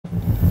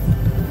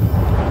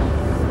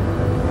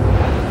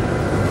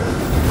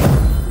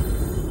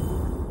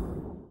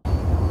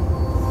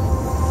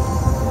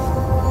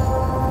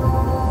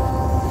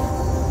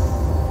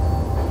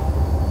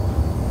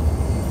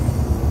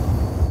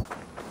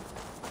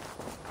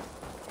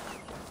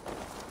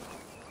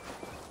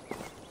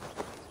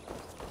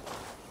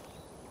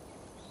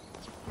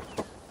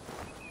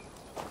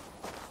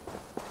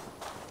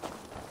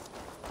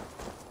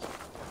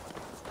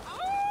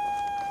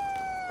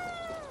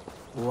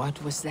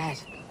What was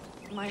that?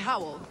 My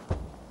howl.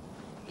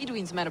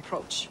 Edwin's men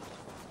approach.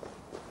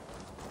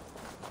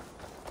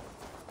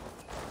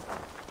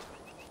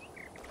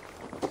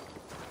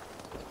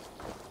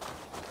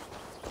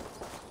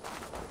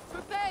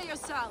 Prepare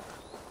yourself!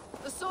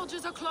 The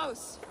soldiers are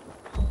close!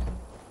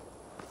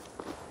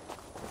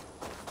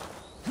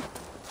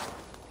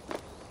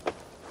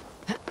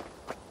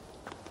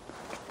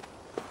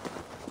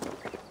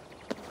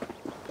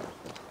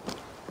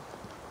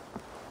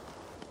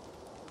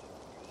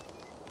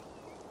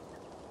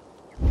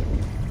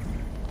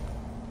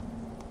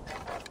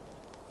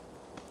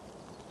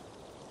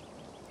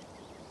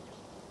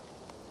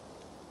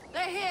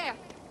 They're here!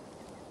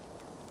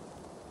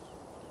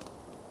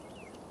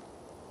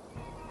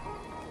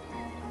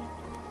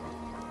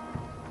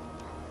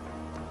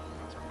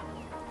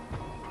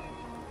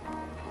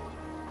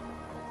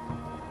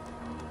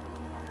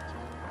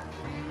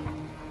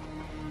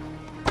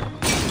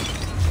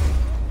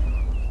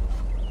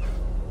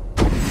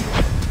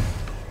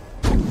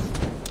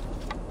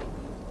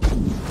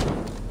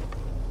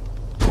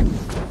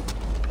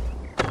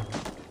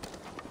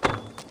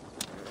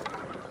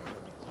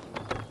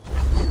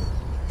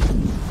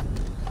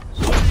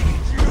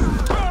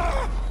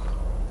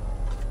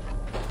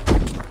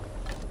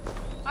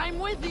 I'm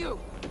with you!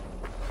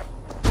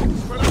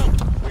 Spread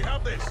out! We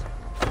have this!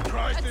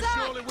 Christ is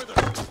surely with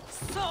us!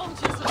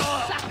 Soldiers of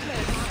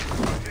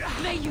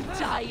Sackers! May you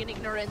die in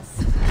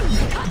ignorance!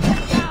 Cut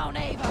them down,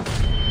 Ava!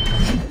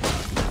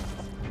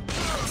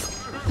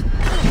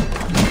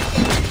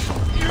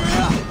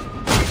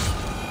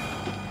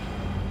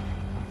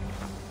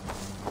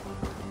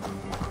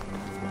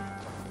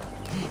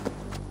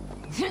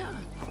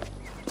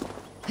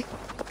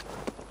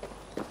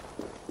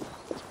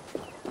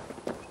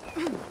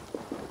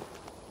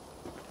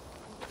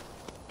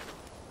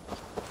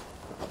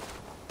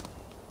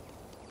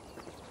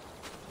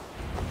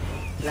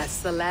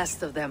 That's the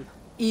last of them.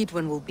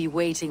 Edwin will be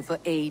waiting for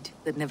aid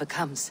that never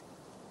comes.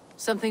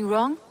 Something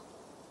wrong?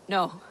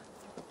 No.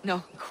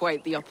 No,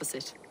 quite the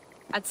opposite.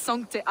 At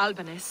Sancte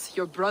Albanus,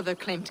 your brother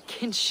claimed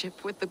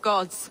kinship with the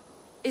gods.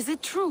 Is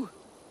it true?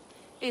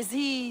 Is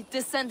he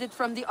descended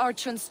from the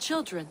Archon's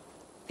children?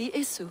 The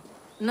Isu?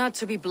 Not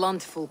to be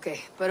blunt, Fulke,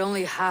 but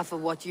only half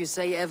of what you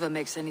say ever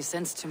makes any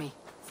sense to me.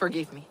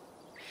 Forgive me.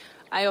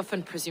 I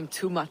often presume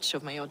too much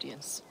of my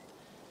audience.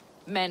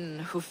 Men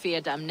who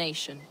fear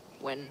damnation,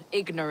 when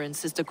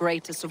ignorance is the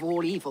greatest of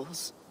all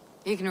evils.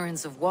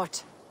 Ignorance of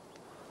what?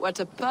 What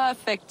a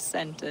perfect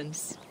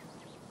sentence.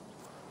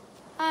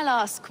 I'll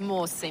ask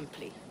more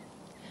simply.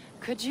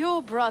 Could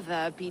your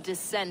brother be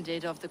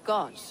descended of the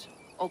gods?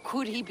 Or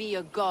could he be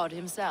a god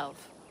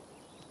himself?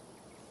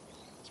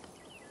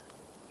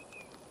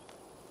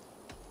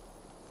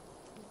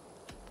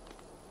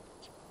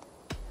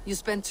 You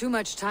spend too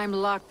much time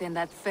locked in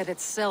that fetid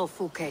cell,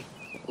 Fulke.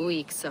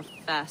 Weeks of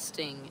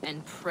fasting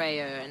and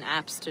prayer and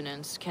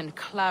abstinence can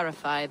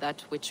clarify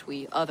that which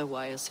we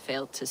otherwise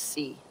fail to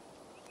see.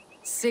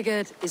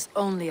 Sigurd is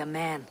only a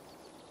man,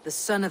 the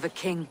son of a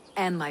king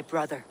and my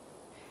brother.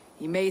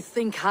 He may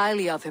think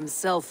highly of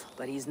himself,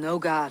 but he's no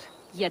god.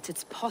 Yet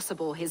it's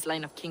possible his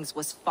line of kings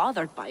was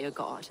fathered by a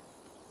god,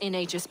 in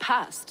ages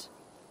past.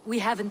 We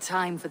haven't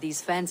time for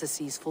these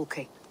fantasies,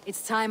 Fulke.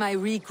 It's time I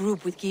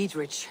regroup with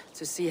Giedrich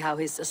to see how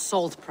his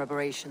assault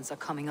preparations are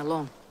coming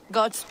along.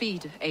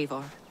 Godspeed,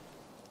 Eivor.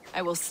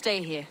 I will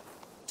stay here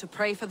to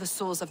pray for the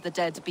souls of the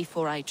dead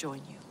before I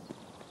join you.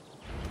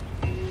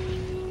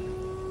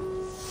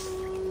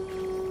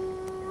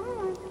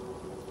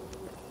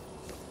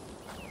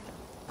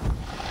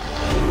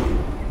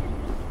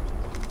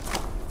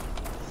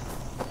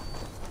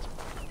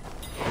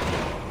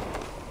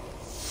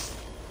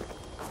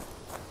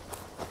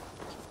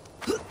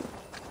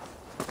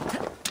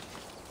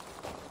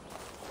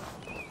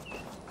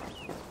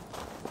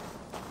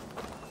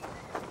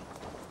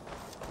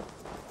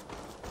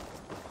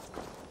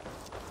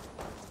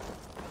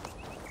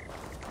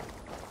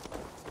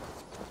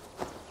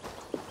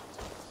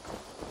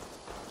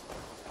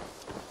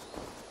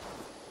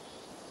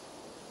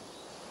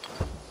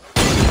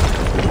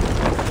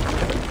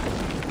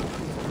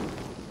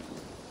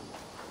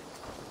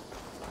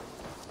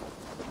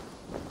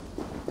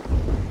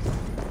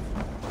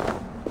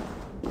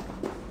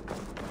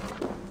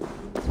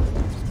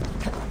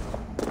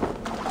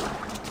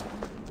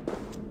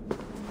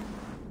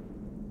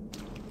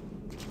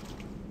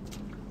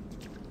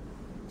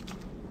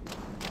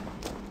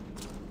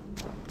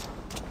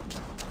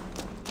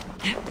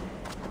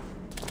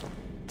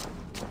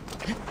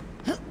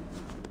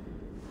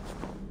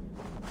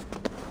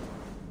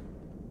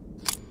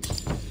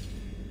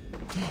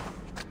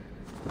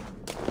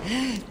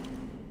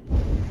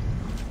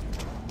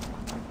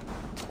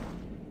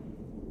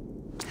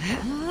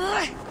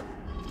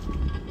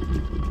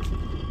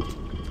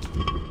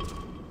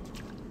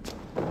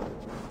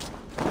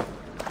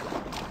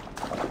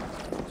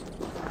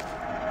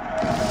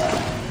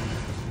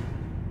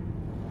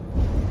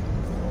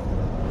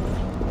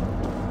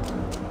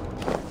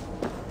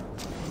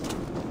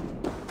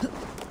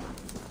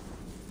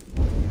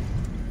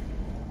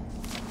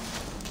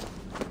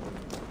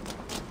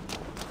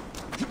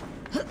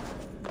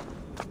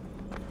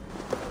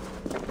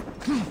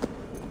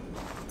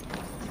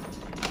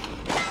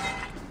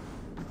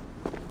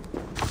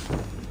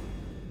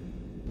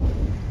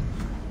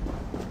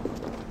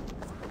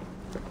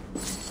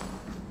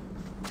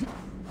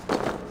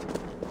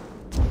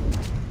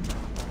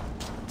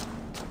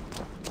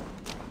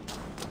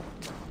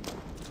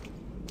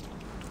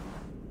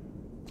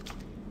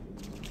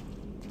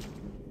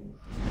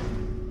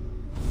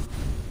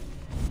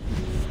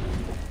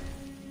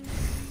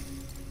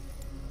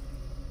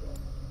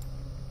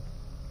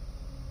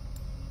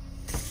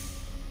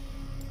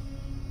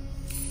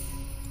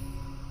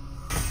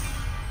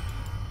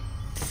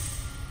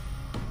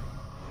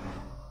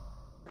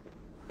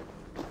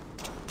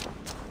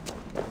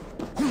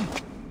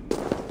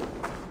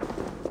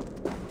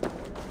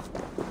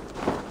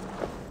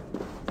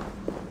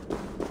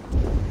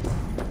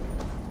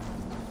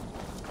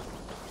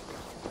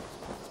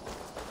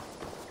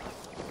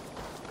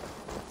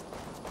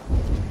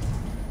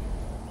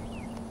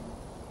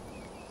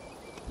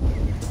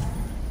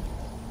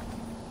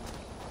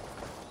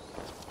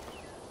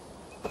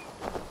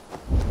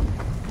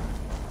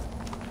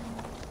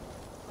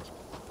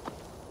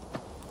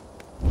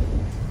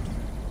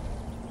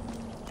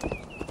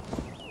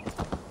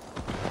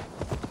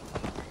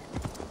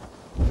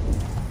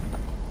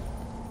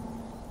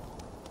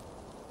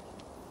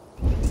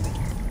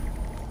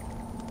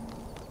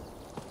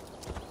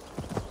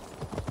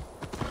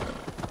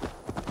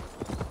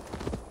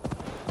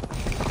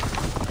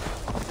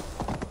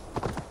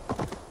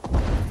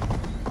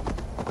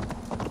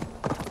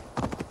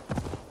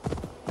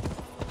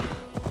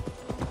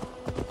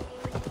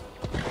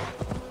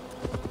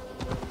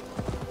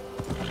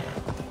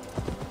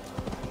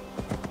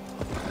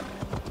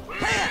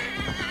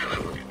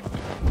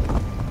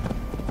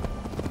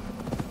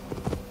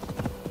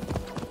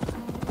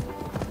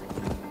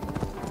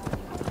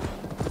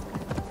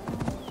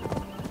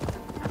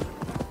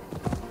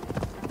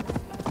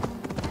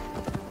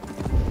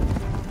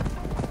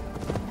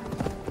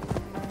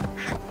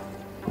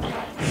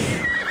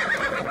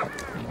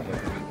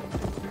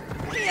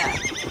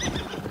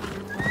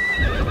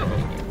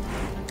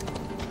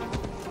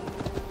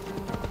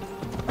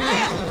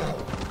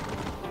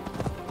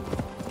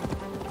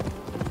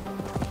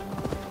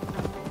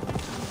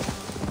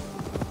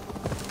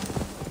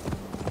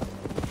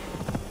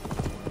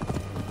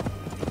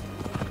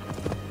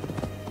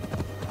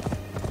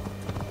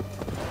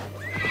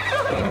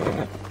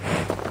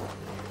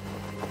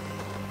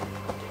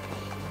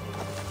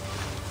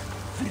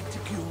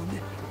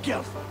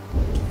 Gelf!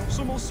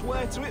 Some will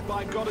swear to it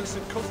by God and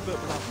St. Cuthbert,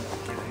 but I've never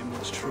given him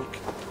much truck.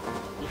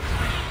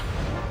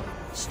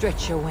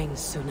 Stretch your wings,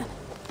 Sunan.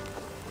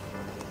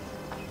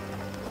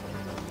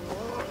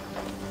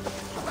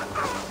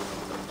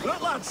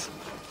 Look, lads!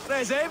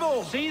 There's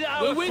Eivor! See that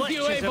our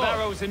fletchers have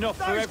arrows enough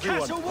for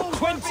everyone.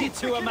 20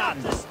 to a man.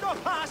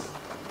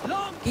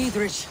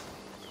 Etheridge,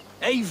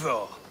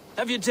 Eivor,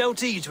 have you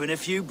dealt Edwin a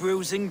few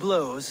bruising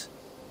blows?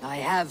 I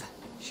have.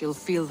 She'll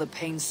feel the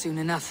pain soon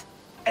enough.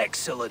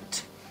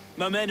 Excellent.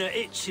 My men are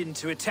itching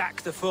to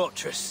attack the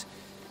fortress,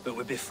 but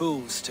we'd be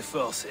fools to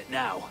force it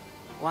now.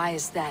 Why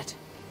is that?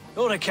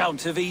 On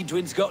account of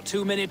Edwin's got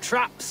too many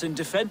traps and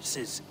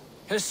defences.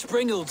 Her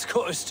springalds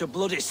cut us to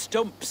bloody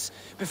stumps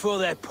before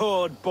they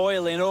poured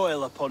boiling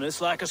oil upon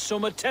us like a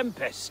summer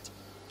tempest.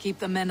 Keep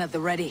the men at the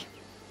ready.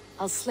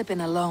 I'll slip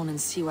in alone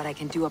and see what I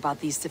can do about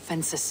these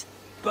defenses.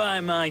 By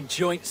my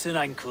joints and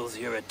ankles,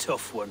 you're a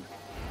tough one.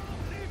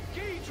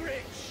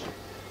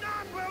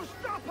 None will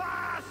stop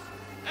us!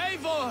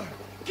 Eivor!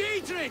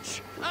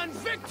 Giedrich! And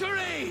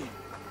victory!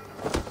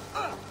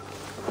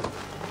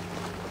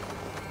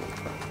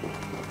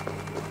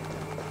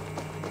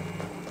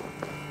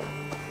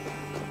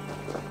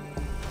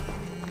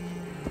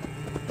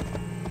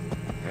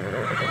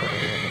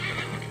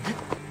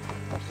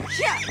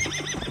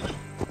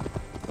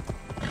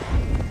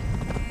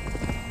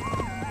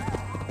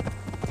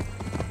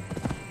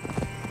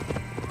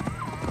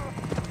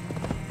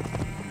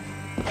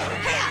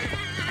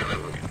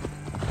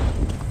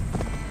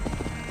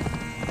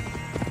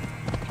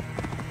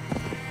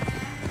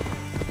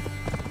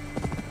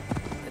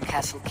 The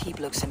castle keep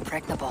looks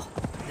impregnable.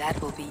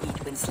 That will be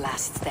Edwin's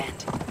last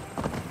stand.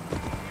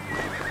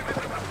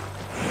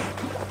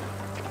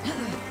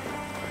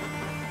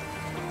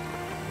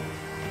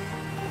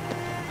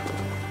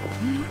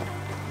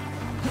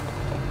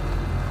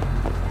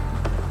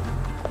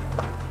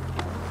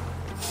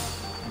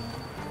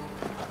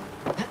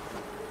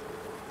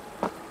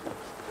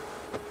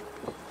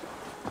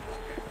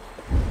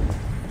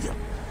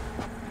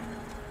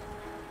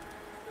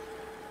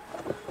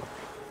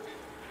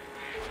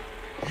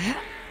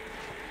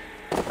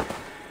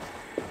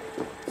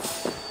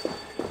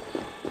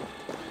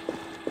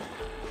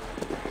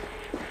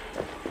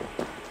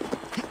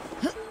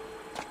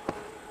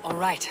 All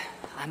right,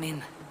 I'm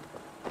in.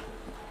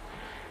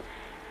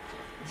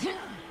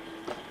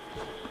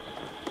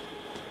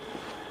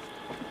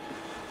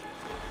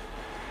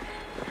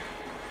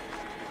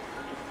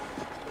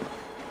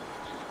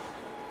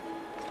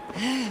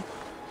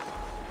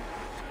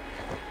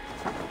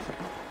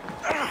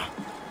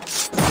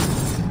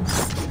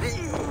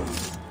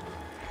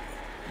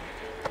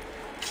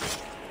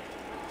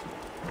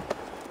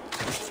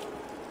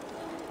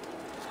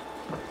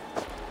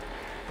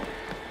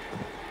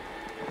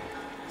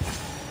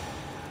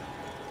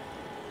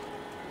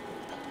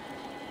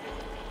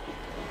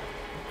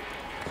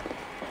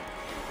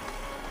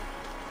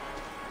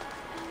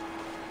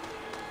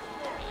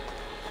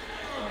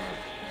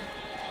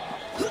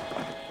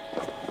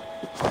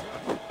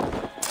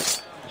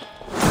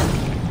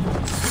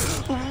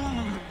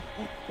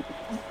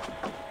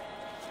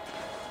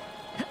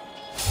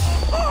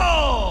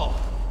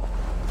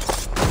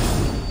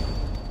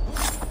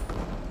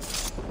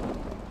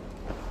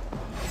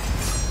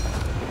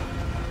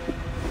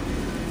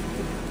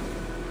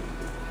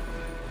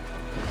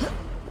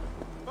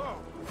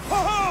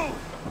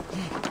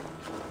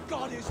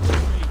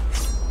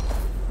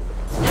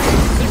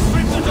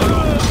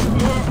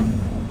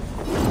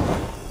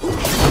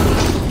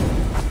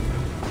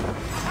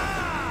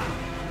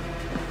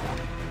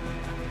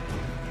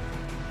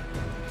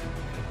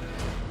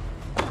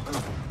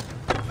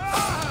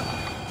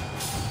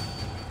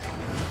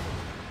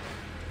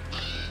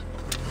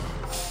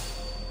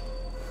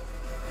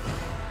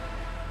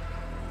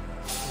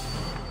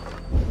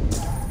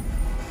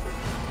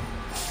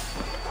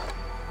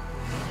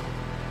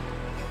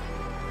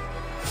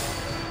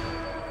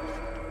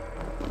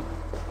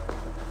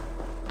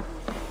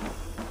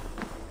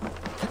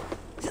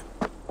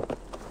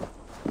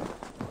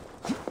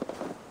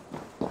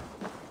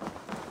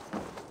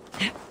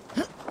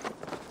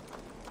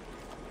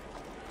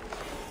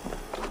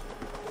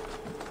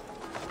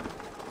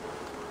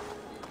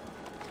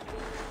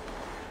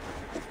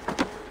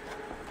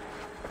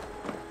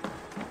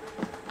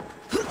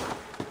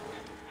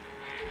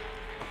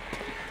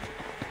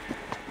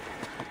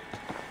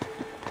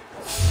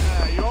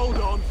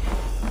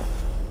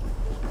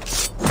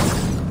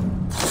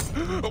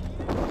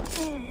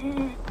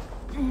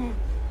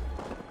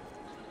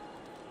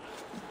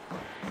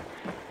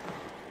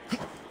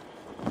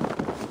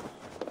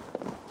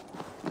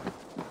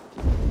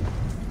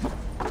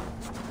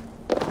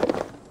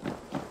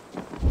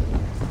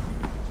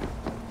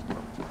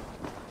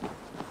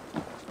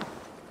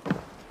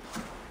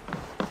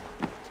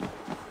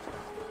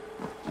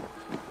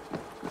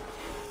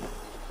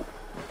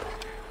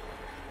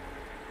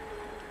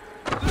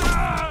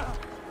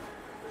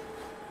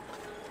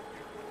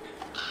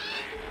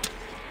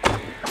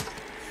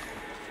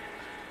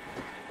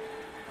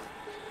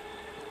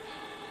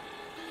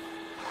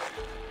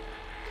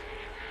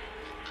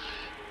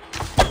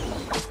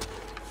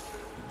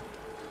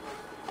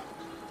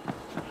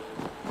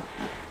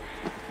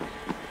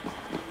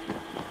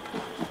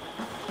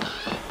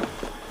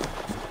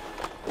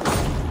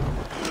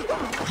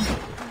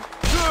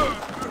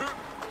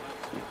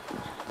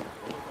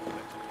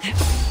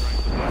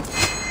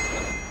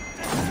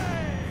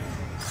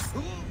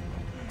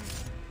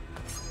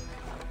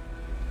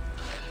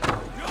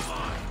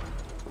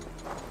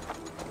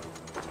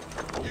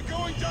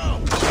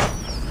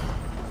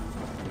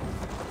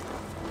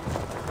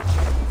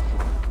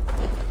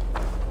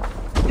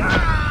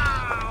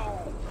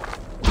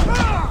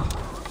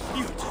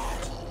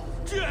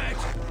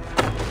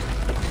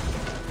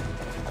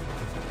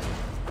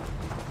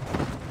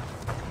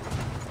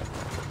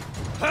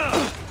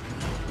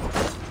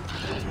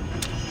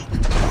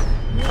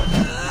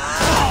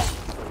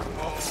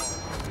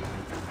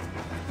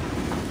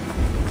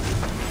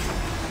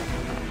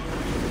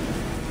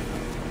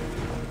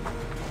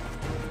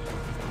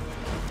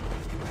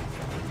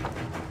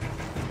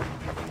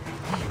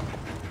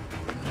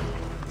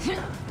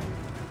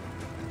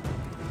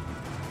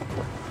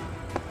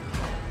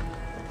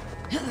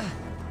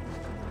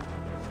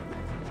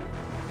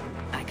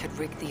 could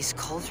rig these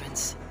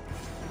cauldrons.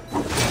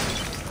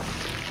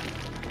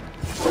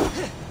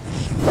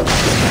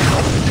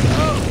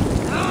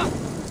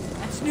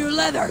 That's new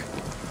leather!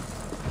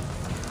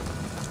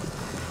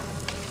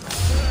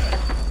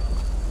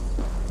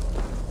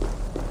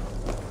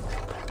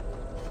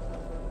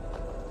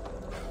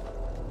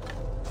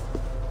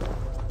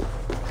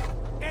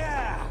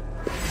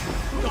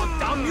 God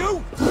damn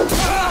you!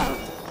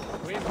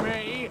 With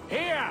me,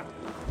 here!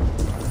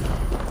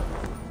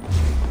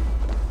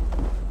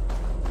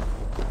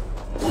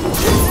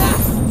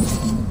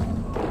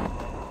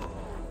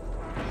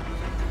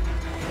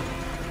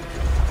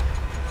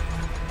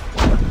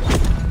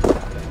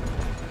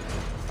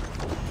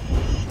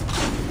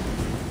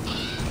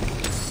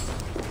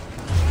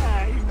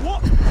 Hey,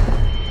 what?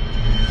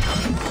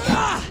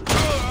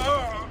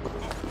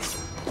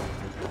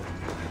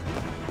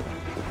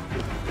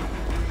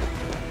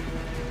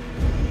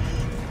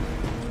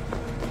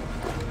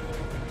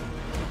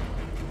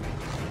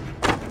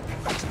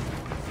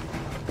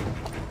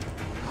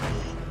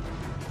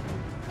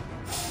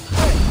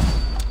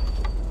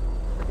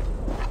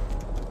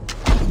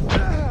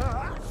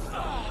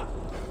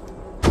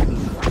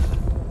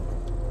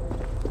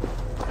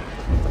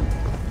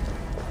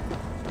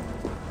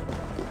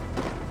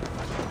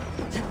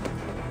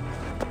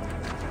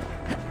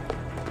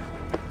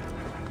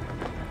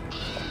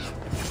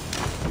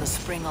 The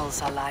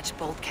springles are large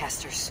bolt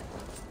casters.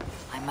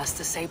 I must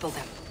disable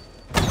them.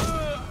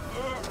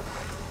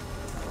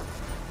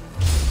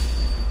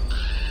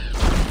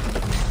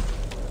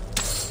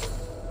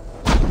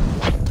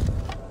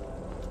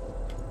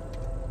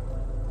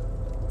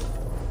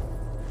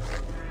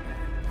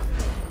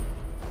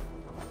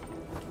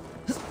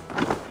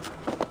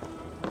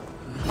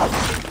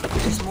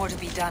 There's more to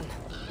be done,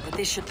 but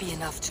this should be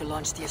enough to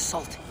launch the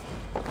assault.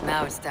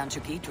 Now it's down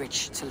to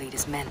Giedrich to lead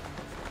his men.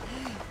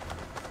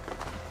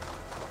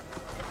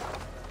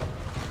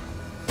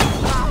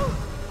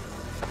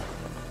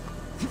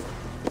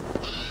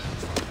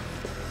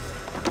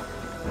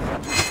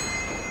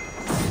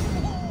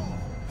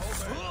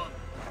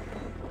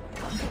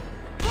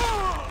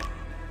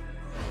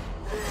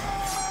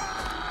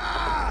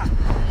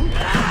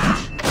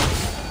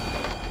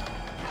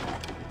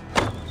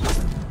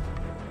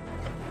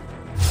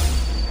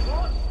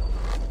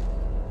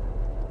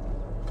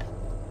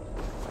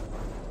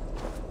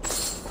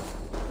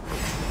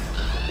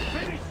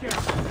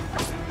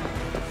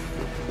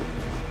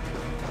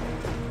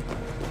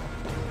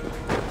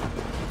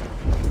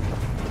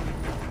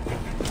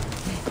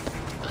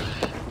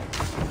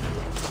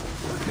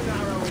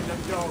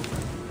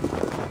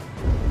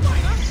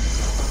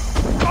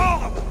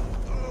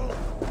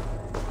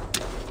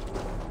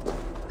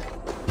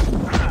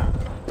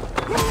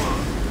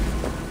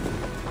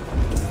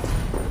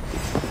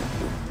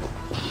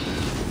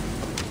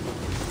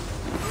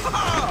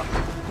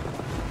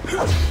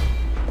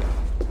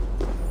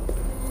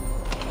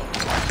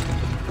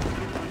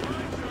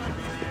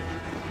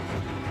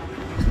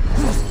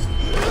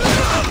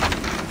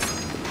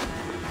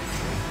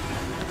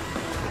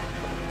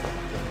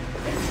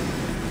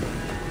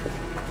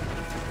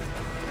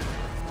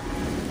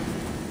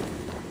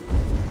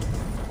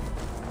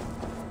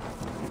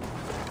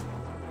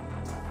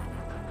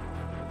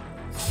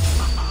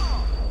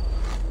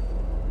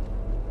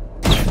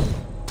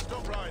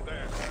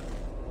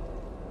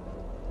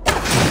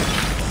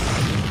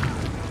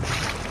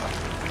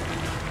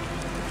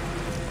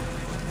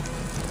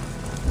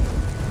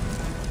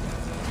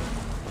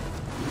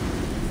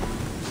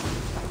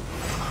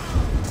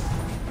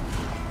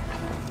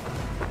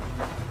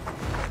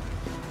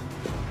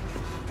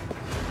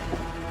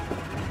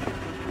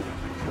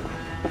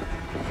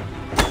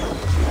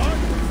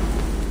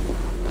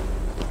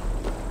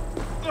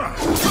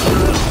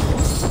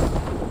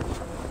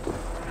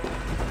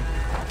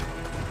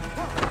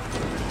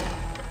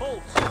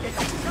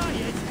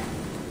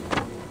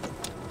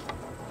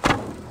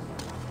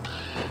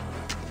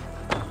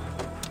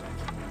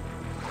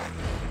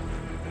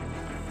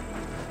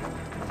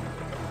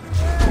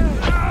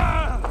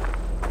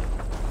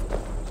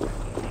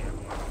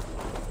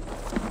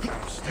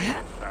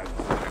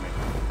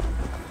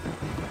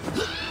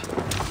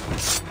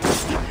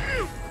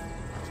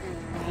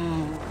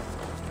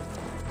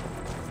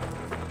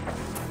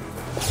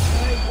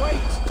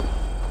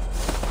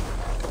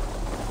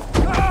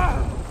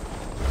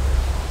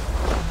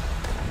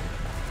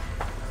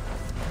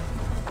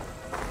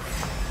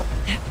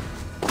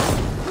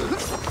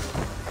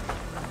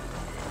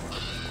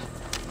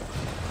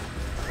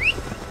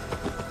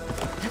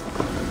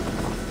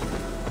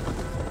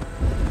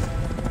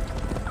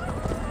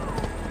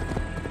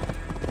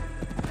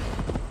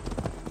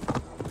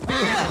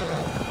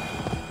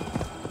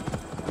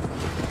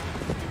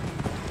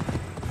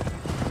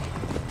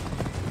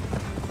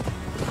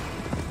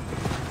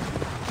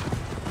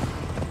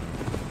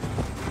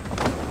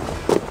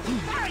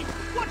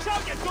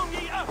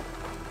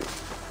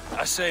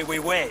 I say we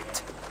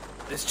wait.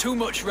 There's too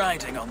much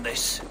riding on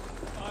this.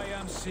 I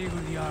am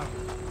Sigurd Jarl,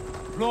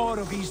 Lord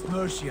of East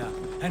Mercia,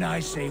 and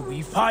I say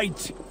we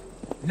fight.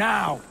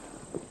 Now!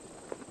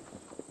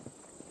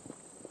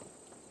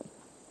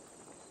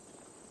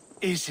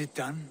 Is it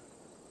done?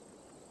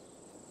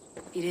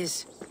 It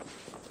is.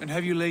 And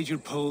have you laid your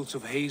poles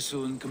of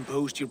hazel and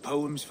composed your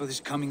poems for this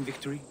coming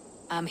victory?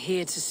 I'm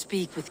here to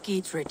speak with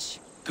Dietrich.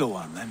 Go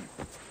on, then.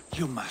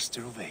 You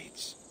master of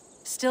aids.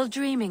 Still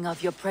dreaming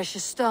of your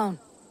precious stone?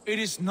 It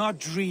is not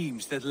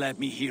dreams that led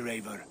me here,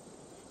 Eivor.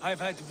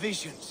 I've had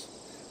visions,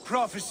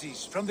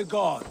 prophecies from the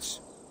gods.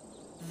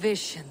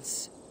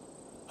 Visions.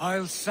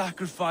 I'll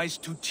sacrifice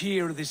to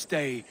Tyr this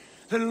day,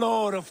 the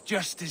Lord of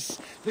Justice,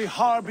 the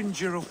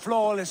harbinger of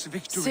flawless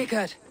victory.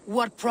 Sigurd,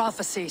 what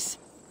prophecies?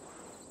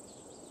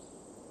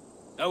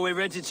 Are we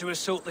ready to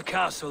assault the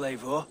castle,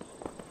 Eivor?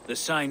 The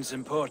signs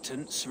and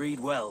portents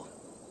read well.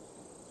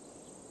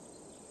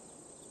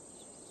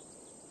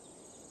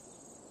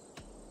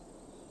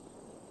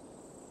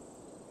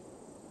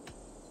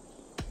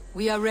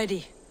 We are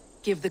ready.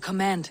 Give the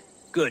command.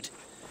 Good.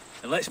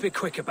 And let's be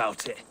quick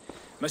about it.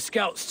 My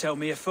scouts tell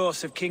me a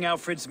force of King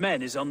Alfred's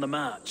men is on the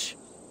march.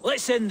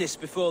 Let's end this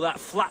before that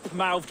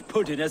flap-mouthed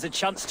pudding has a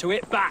chance to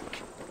hit back.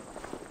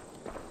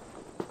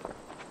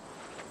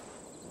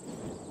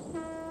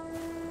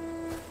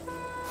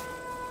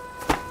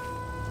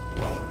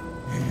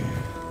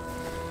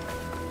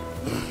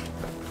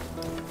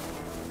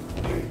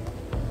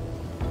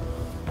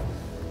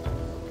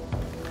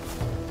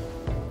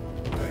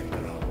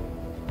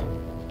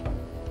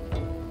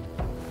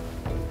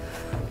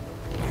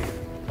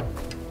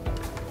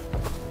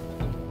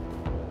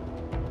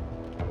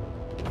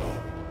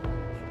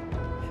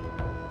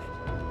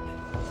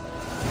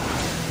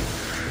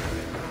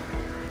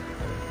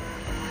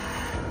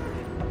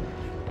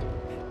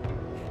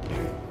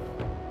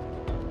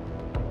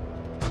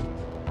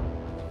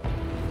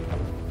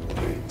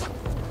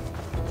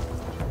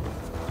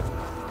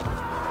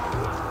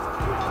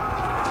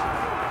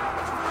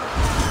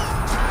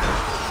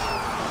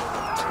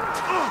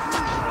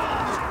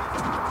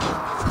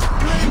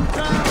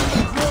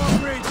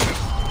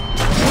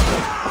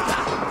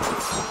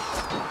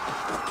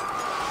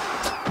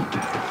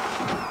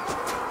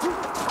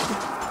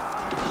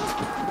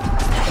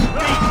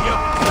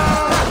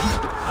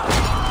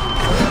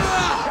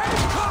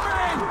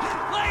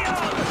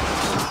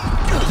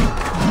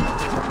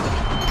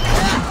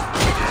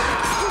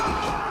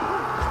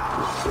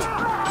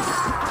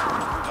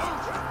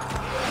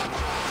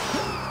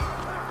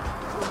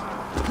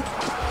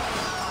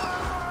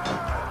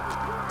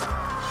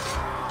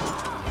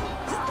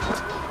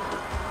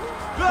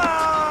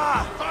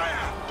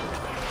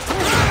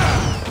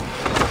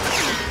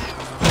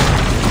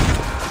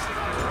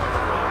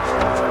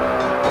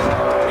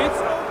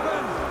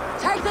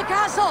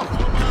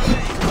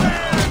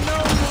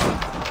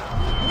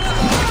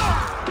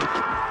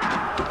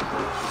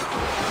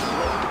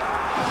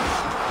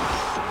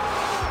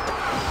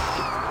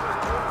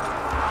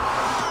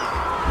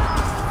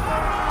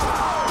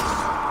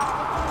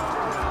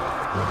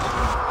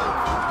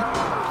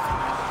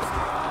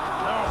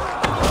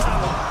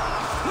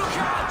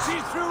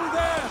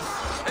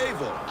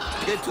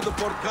 Get to the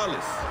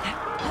portcullis.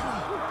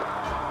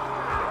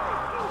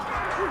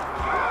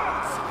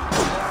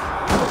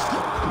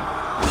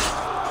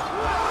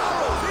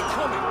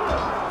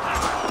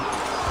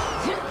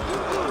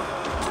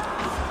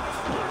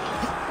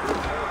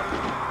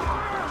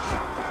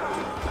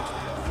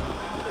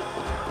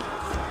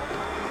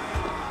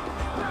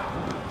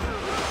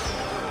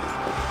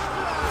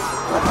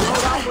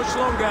 Not much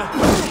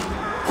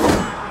longer.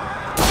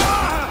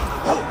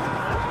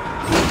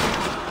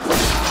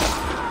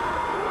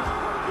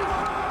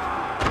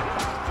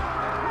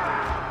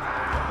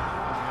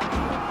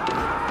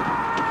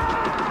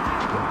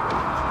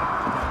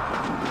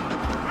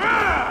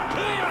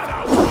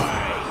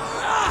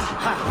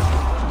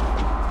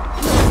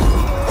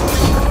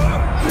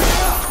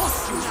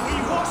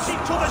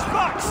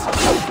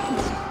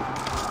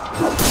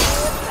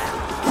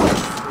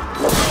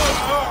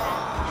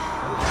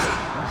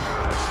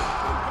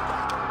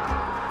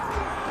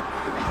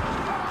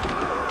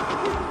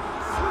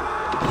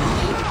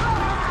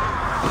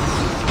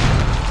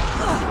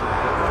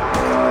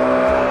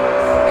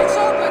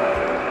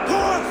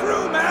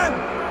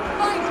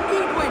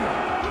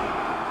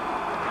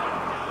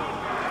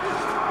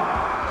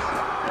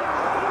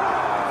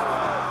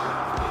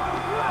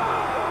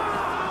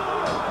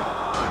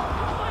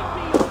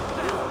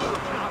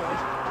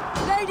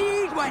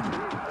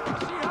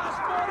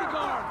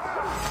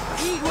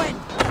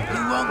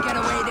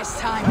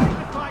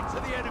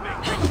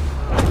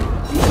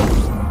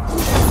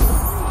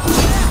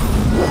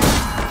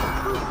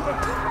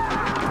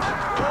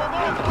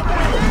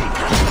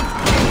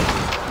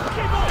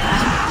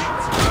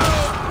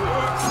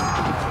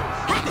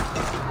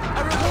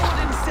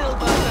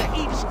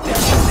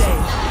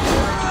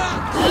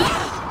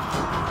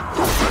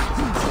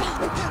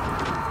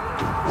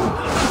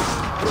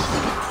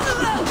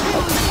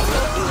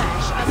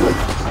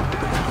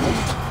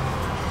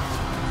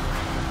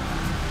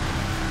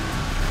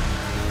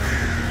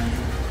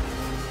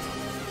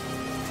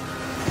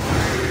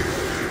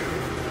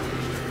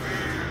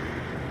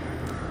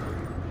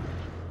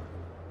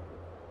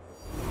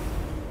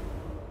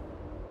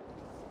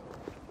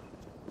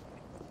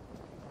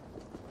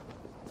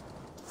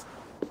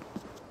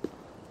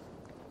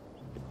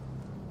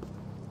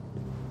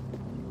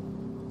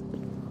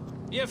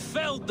 You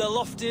felled the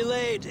lofty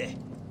lady.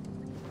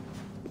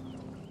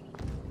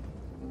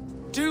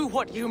 Do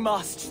what you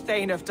must,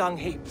 Thane of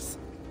Dungheaps.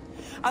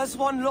 As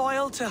one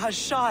loyal to her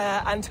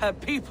shire and her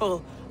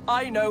people,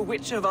 I know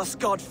which of us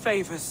God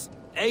favors.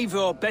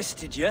 Eivor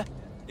bested you.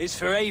 It's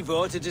for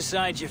Eivor to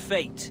decide your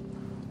fate.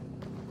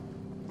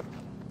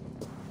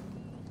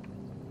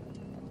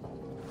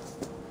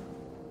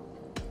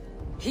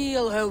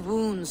 Heal her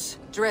wounds,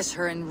 dress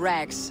her in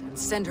rags, and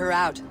send her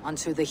out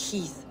onto the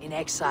heath in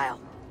exile.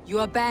 You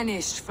are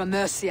banished from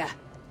Mercia,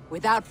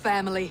 without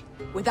family,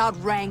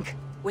 without rank,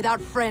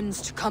 without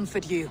friends to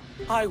comfort you.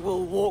 I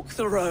will walk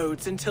the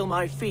roads until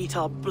my feet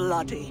are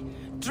bloody,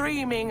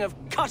 dreaming of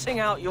cutting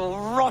out your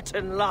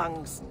rotten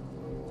lungs.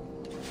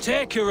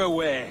 Take her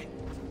away.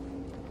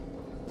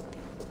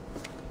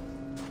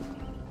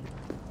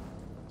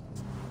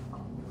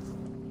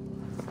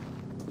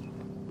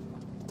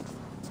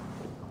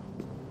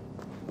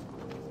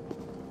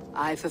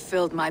 I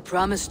fulfilled my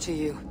promise to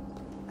you.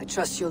 I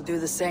trust you'll do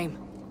the same.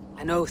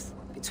 An oath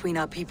between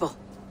our people.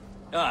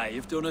 Aye,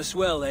 you've done us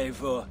well,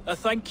 Eivor. I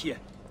thank you.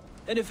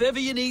 And if ever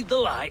you need the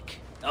like,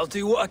 I'll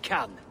do what I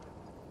can.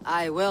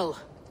 I will.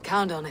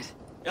 Count on it.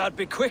 I'd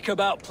be quick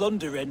about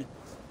plundering.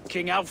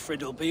 King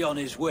Alfred will be on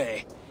his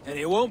way, and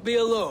he won't be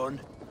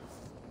alone.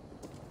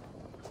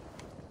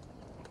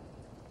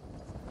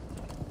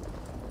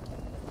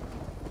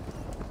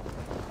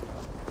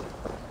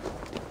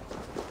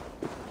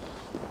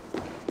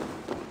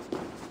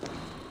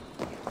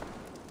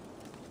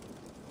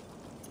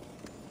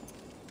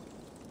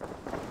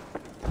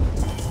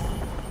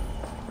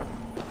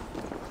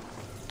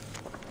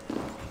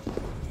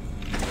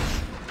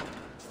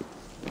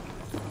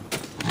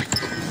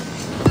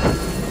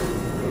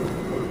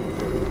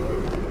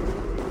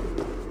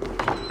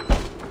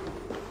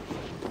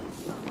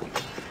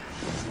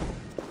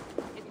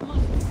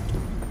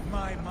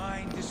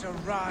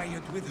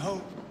 Riot with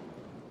hope.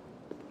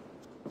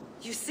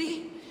 You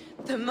see?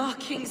 The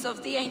markings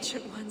of the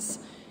Ancient Ones.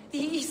 The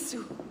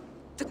Isu.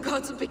 The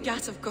gods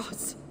begat of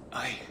gods.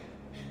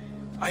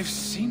 I've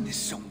seen this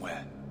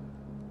somewhere.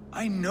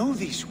 I know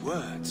these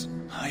words.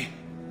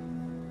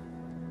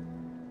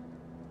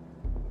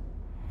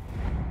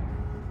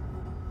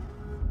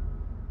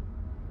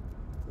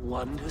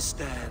 One who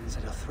stands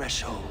at a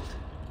threshold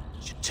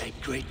should take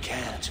great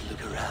care to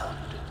look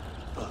around,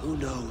 for who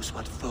knows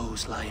what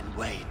foes lie in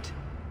wait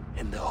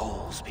in the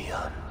halls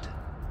beyond.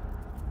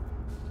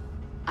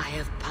 I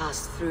have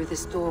passed through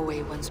this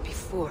doorway once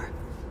before.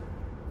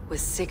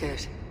 With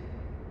Sigurd.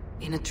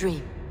 In a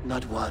dream.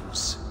 Not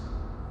once,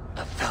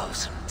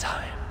 1,000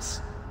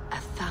 times.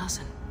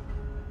 1,000.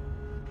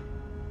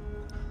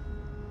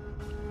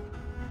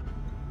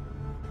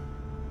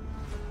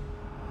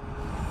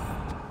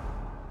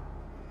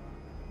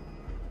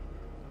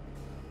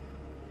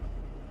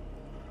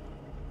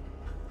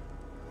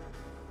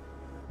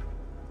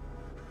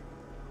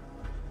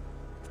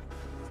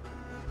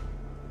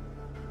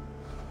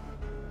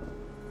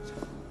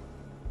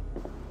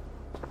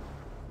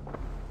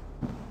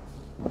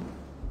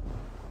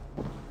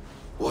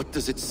 What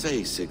does it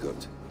say,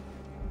 Sigurd?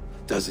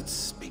 Does it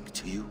speak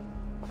to you?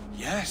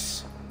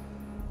 Yes.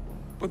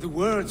 But the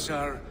words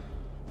are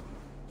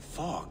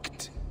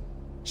fogged,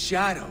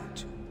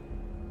 shadowed.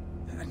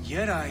 And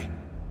yet I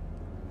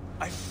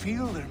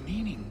feel their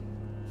meaning.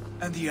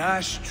 And the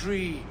ash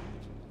tree,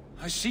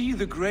 I see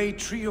the great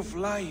tree of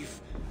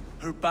life,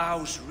 her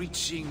boughs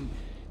reaching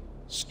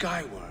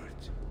skyward,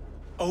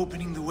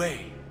 opening the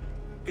way.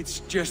 It's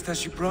just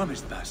as you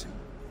promised, Basim.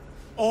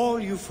 All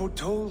you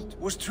foretold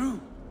was true.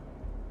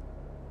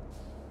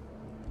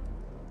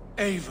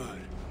 Eivor,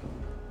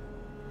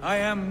 I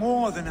am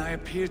more than I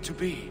appear to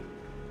be.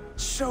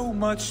 So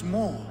much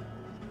more.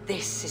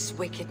 This is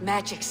wicked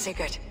magic,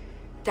 Sigurd.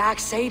 Dark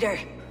Satyr,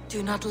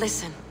 do not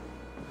listen.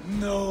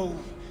 No,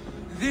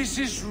 this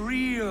is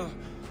real.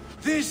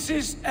 This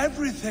is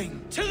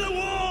everything. To the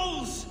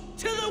walls!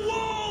 To the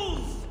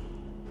walls!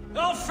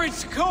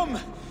 Alfred's come!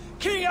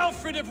 King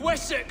Alfred of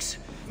Wessex!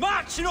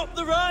 Marching up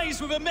the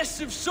rise with a mess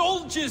of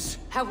soldiers!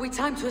 Have we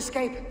time to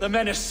escape? The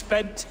men are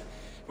spent.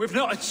 We've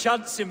not a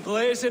chance in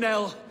blazing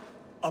hell.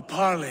 A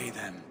parley,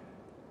 then.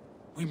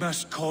 We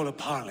must call a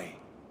parley.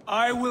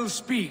 I will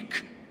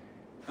speak,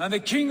 and the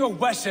King of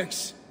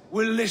Wessex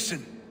will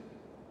listen.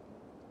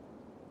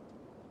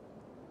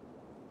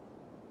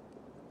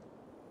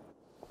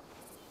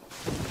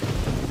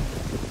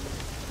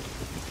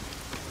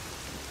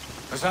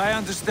 As I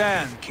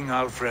understand, King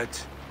Alfred,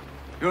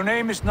 your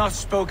name is not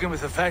spoken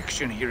with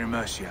affection here in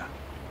Mercia.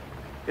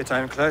 Yet I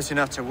am close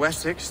enough to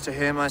Wessex to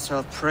hear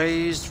myself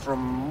praised from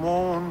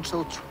morn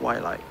till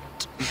twilight.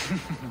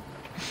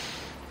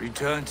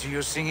 Return to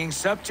your singing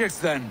subjects,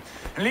 then,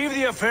 and leave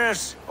the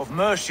affairs of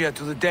Mercia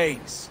to the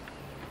Danes.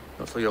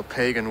 Not till your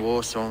pagan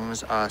war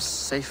songs are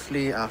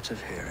safely out of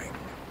hearing.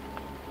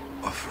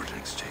 Offer an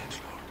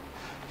exchange, Lord.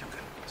 You can...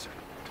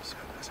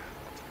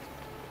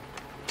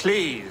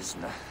 Please,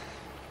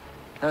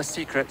 no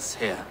secrets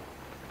here.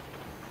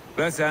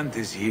 Let's end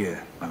this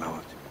here, my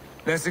lord.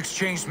 Let's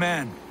exchange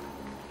men.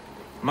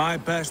 My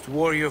best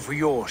warrior for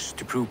yours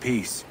to prove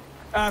peace.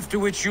 After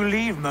which you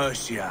leave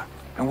Mercia,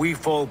 and we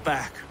fall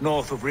back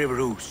north of River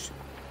Ouse.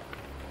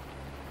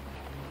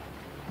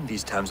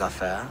 These terms are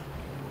fair.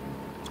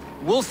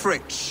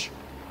 Wulfrich!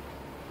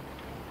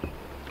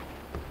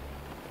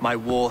 My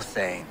war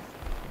thane.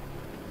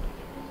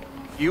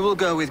 You will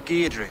go with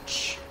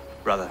Geodrich,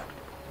 brother.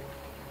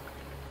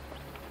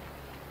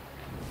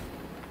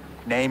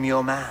 Name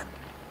your man.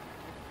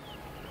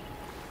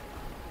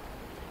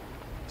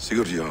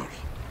 Sigurd Jarl,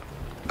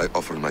 I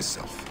offer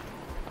myself.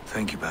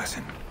 Thank you,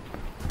 Basin.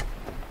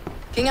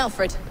 King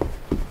Alfred.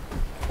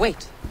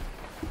 Wait.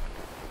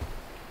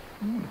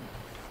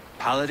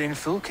 Paladin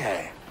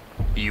Fulke.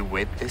 You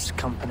with this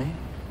company?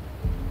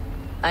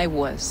 I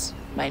was,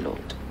 my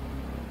lord.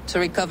 To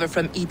recover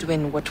from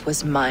Edwin what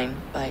was mine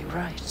by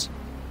right.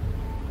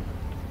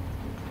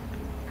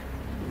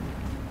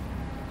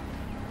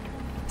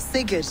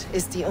 Sigurd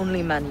is the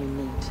only man you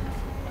need.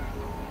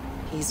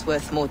 He's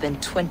worth more than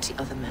 20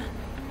 other men.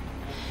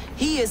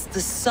 He is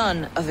the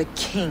son of a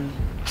king.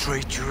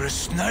 Traitorous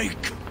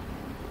snake!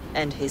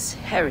 And his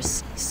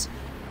heresies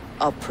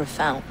are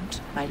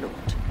profound, my lord.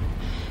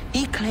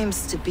 He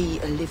claims to be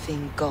a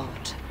living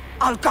god.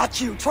 I'll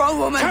got you, troll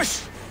woman!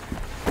 Hush!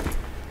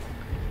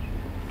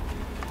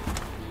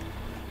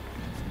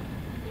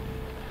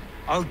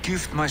 I'll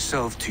gift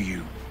myself to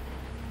you,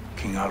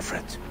 King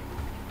Alfred.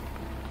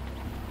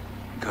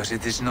 Because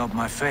it is not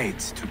my fate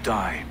to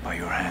die by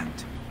your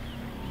hand.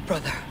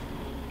 Brother.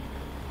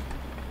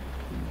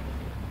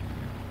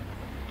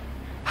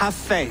 Have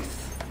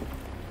faith,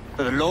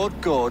 for the Lord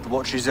God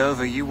watches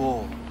over you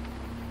all.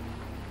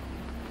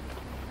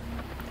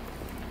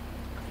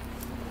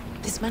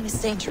 This man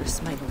is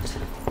dangerous, my lord.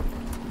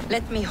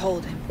 Let me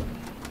hold him.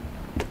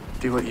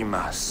 Do what you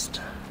must,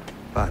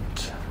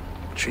 but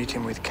treat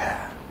him with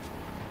care.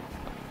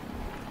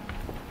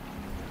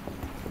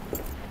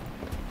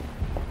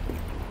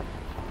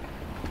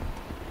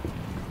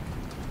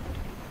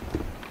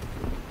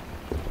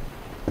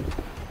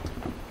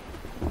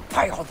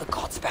 By all the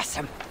gods,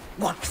 Basim.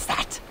 What was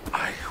that?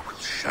 I will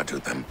shadow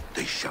them.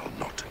 They shall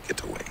not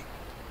get away.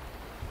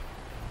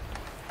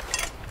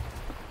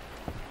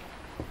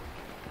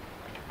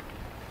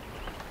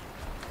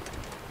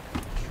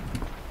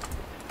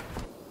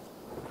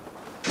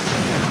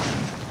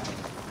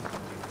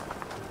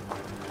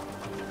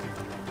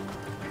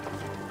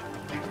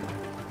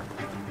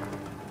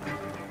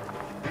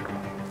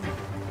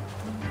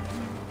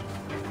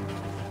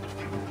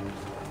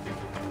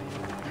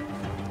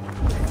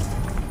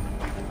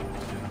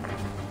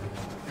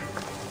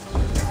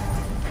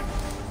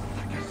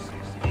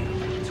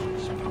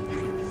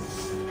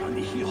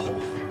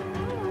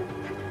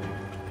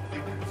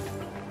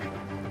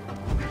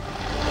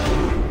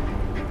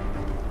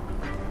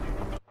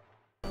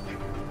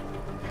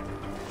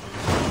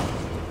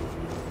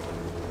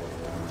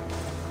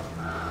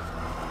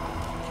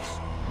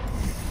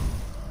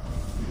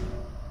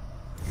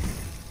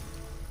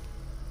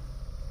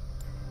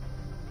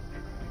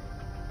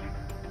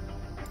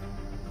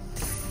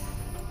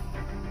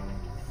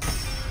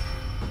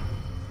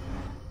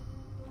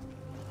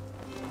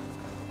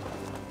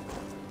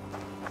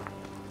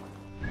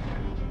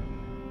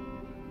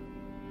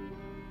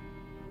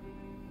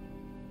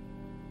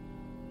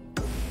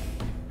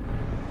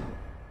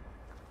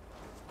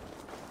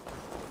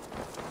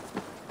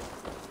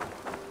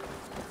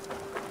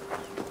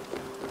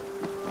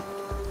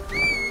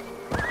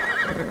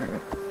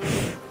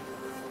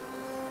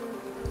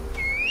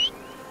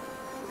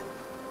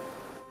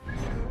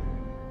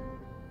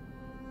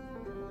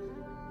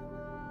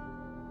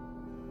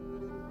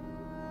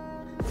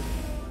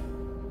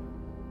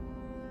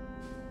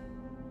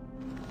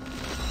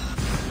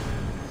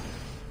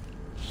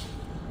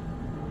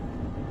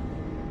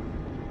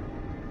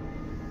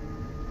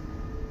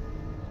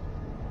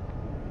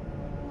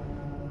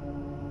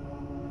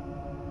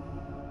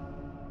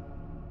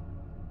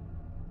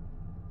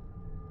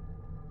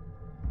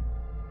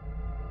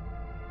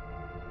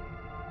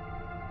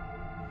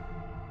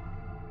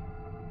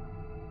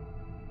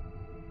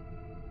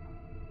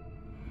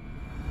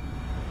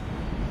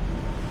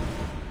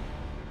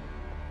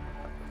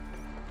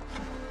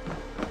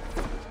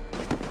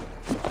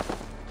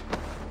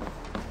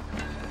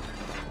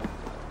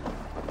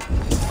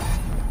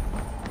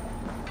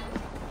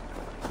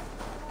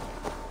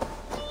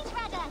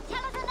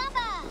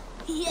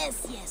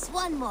 Yes,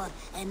 one more.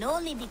 And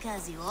only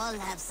because you all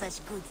have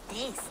such good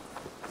taste.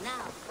 Now...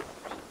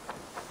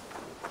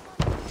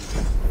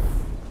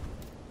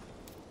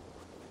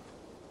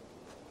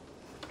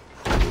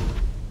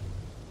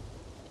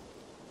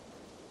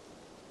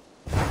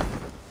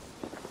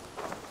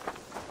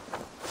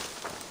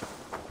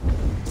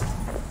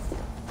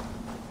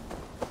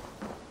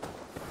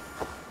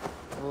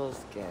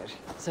 Wolfgar,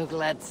 so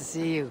glad to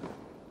see you.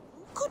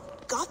 Could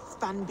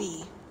Gothban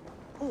be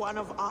one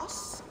of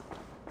us?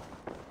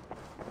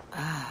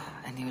 Ah,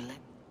 a new lip.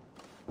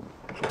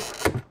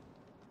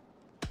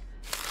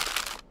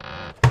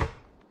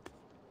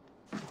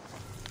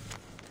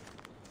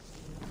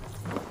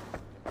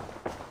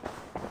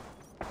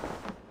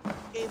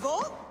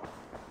 Eivor?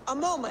 A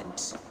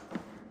moment.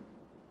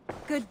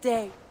 Good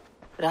day.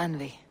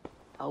 Ranvi,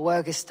 our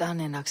work is done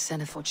in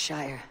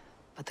Oxenfordshire,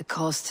 but the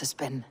cost has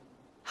been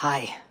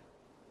high.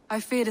 I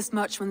feared as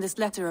much when this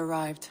letter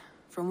arrived,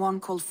 from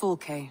one called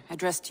Fulke,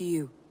 addressed to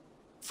you.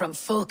 From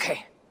Fulke?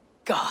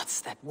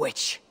 Gods, that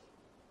witch.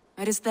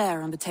 It is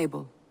there on the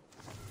table.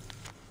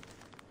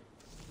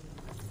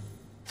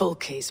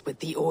 Fulke's with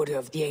the Order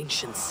of the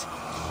Ancients.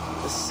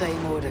 The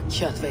same order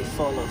Kjotve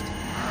followed.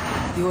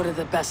 The order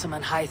that Basim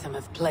and Hytham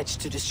have pledged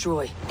to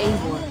destroy.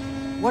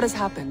 Eivor, what has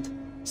happened?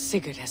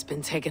 Sigurd has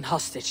been taken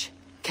hostage,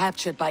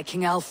 captured by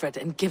King Alfred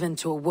and given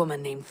to a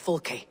woman named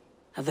Fulke.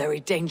 A very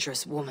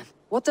dangerous woman.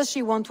 What does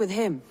she want with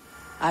him?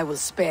 I will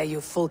spare you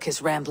Fulke's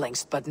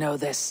ramblings, but know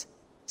this.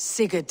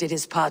 Sigurd did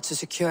his part to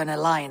secure an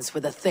alliance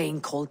with a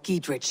thane called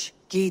Gidrich.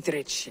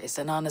 Gidrich is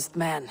an honest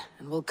man,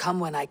 and will come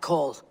when I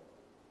call.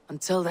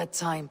 Until that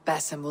time,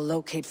 Basim will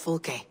locate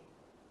Fulke.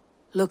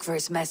 Look for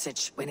his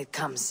message when it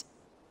comes.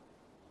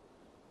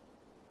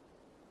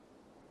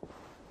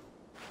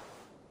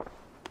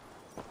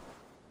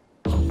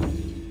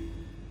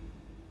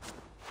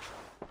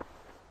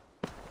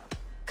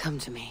 Come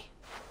to me.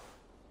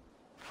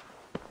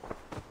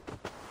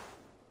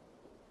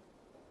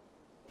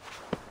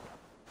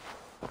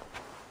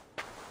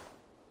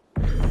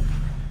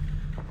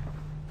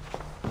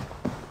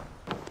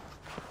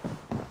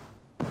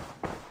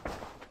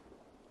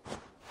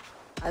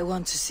 I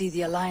want to see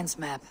the Alliance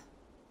map.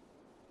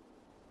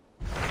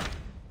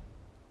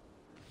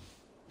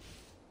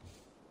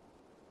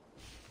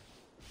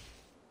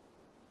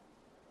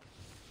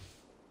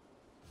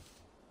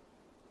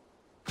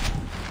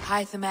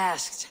 Hytham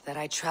asked that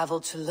I travel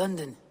to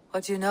London.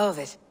 What do you know of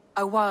it?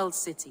 A wild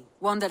city,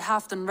 one that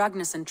Halfdan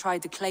Ragnarsson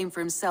tried to claim for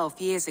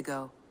himself years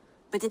ago.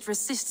 But it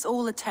resists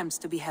all attempts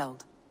to be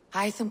held.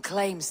 Hytham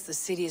claims the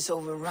city is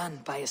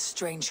overrun by a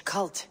strange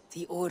cult,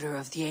 the Order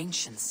of the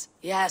Ancients.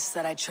 He asks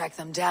that I track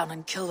them down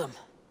and kill them.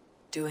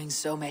 Doing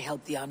so may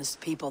help the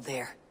honest people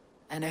there,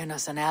 and earn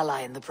us an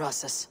ally in the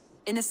process.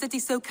 In a city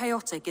so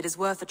chaotic, it is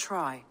worth a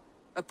try.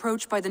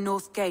 Approach by the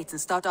North Gate and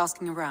start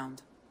asking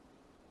around.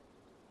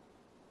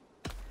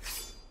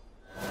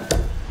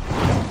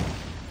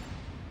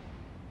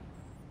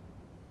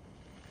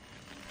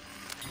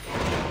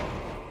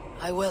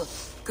 I will.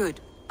 Good.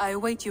 I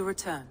await your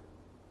return.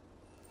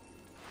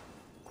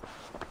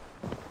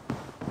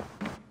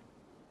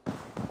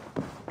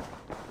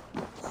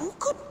 Who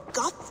could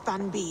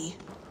Gothban be?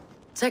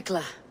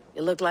 Tekla,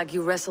 you look like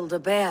you wrestled a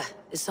bear.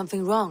 Is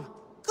something wrong?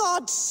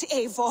 Gods,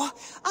 Eivor,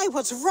 I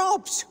was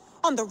robbed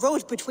on the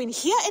road between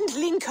here and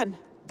Lincoln.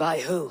 By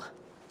who?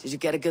 Did you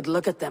get a good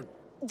look at them?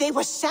 They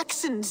were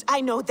Saxons,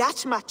 I know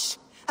that much.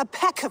 A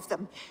pack of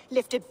them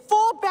lifted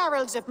 4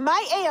 barrels of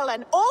my ale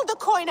and all the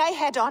coin I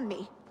had on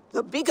me.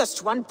 The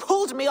biggest one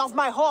pulled me off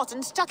my horse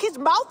and stuck his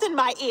mouth in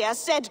my ear,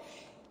 said,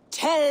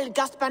 "Tell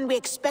Guthban we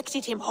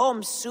expected him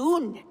home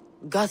soon."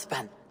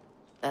 Guthban?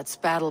 That's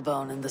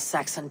Battlebone in the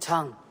Saxon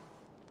tongue.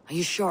 Are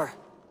you sure?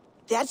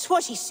 That's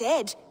what he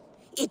said.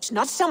 It's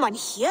not someone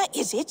here,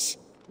 is it?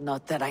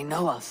 Not that I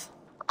know of.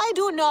 I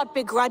do not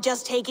begrudge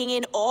us taking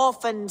in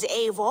orphans,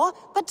 Eivor,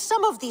 but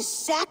some of these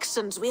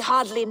Saxons, we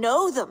hardly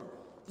know them.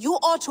 You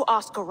ought to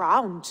ask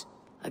around.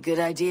 A good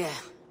idea.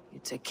 You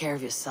take care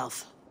of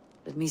yourself.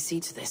 Let me see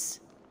to this.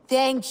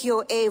 Thank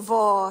you,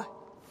 Eivor.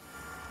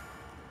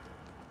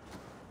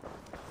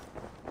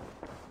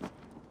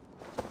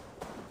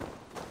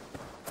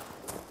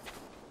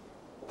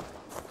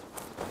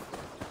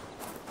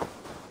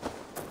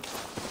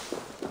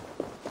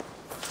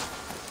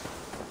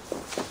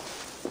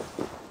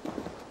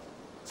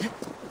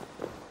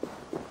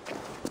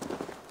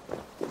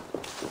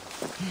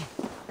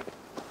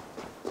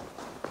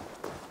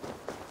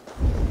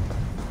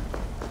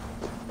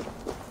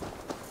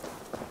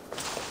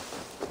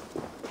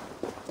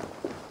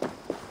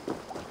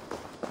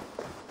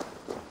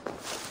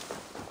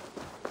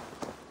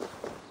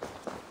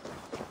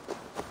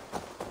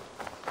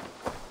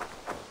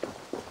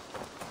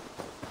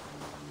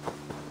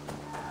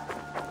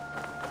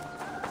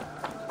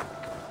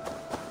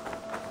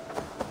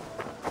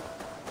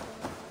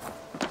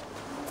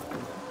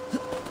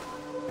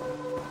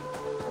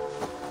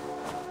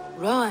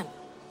 Rowan.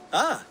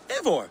 Ah,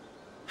 Eivor.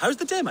 How's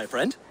the day, my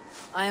friend?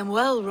 I am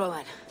well,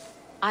 Rowan.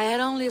 I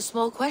had only a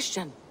small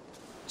question.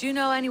 Do you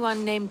know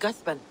anyone named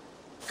Guthban?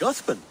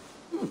 Guthban?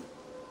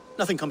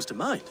 Nothing comes to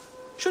mind.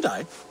 Should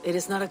I? It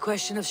is not a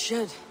question of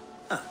should.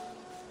 Ah.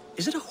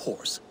 Is it a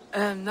horse?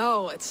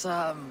 No, it's,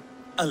 A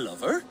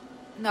lover?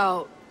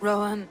 No,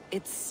 Rowan,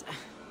 it's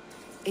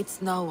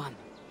no one.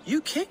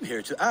 You came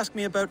here to ask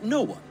me about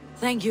no one.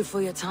 Thank you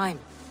for your time.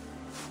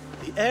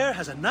 The air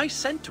has a nice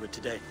scent to it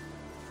today.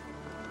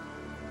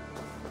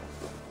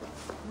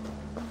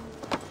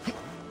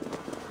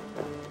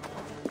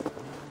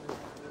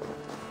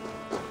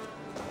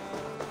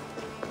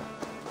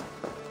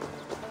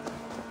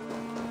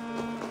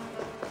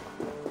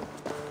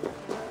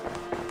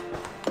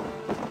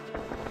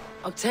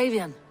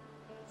 Octavian.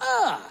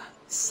 Ah,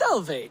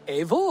 salve,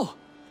 Eivor.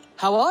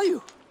 How are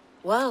you?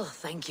 Well,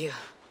 thank you.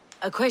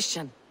 A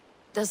question.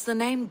 Does the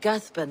name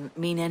Guthban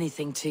mean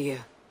anything to you?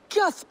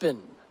 Cuthbin.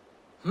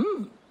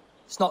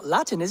 It's not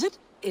Latin, is it?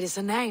 It is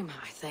a name,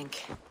 I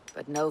think.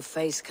 But no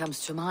face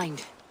comes to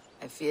mind.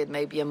 I feared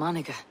maybe a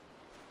moniker.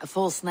 A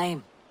false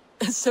name.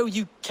 So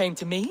you came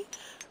to me?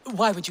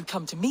 Why would you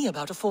come to me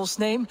about a false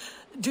name?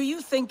 Do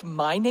you think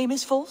my name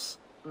is false?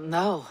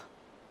 No.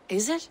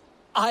 Is it?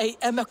 I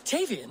am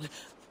Octavian.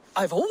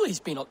 I've always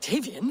been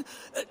Octavian.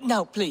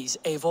 Now, please,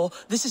 Eivor,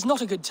 this is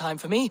not a good time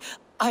for me.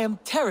 I am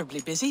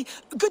terribly busy.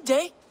 Good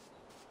day.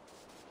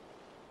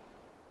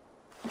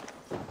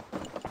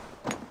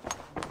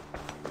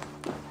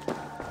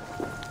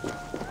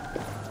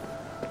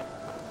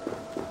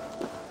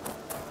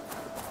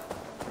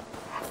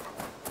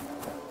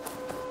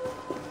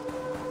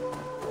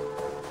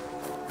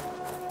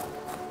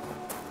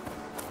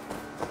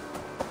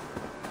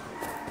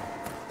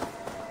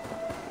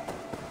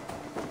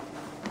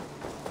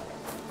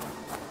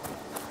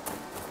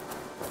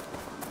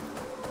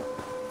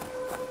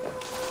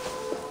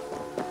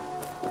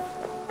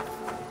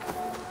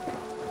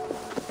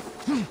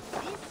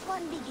 This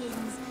one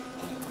begins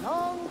a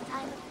long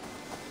time ago.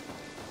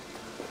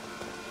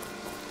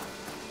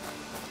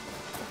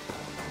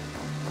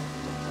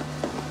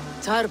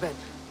 Tarben,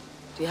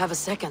 do you have a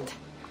second?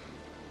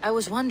 I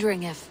was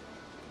wondering if...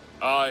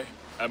 I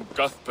am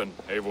Cuthbin,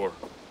 Eivor.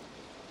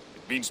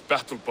 It means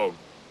battle bone.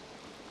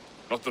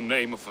 Not the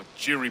name of a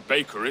cheery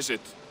baker, is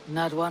it?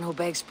 Not one who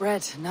bakes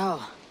bread,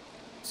 no.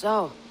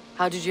 So,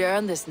 how did you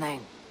earn this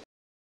name?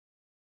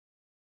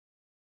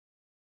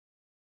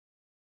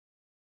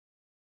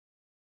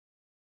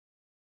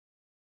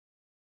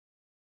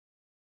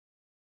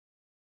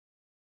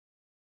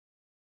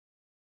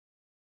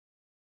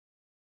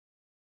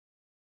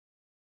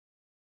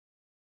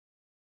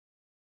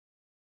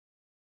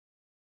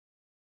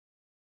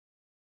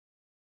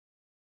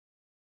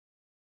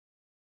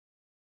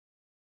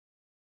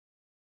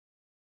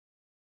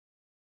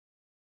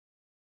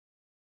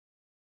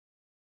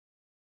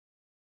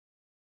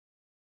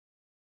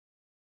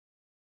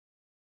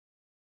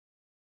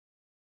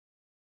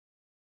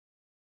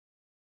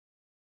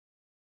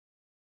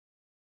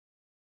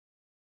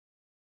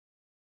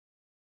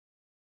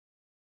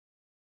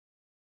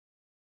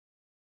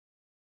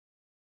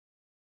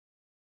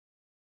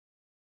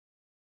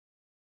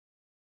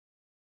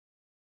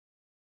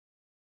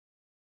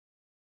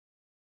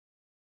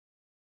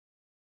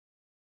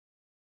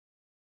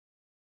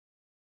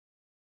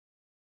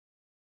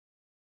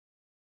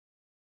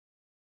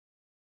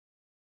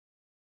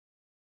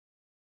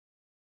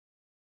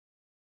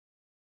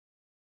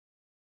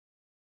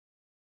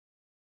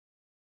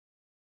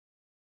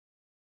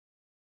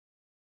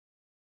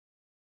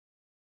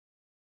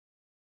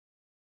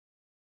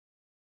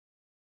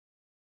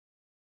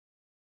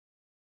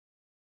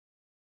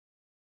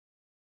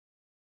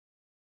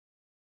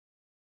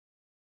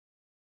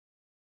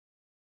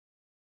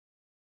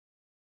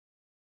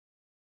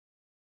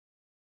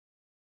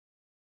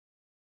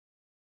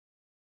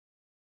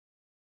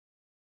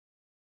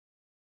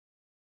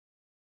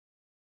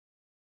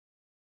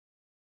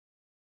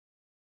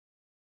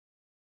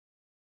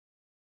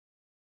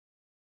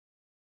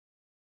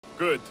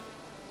 Good.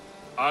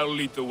 I'll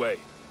lead the way.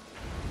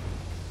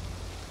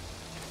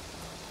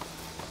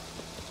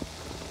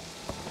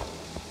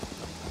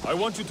 I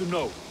want you to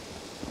know,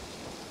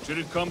 should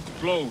it come to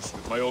blows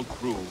with my old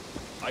crew,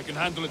 I can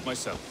handle it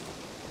myself.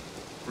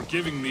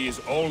 Forgiving me is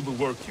all the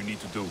work you need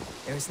to do.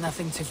 There is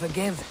nothing to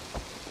forgive.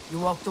 You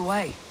walked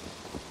away.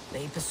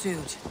 They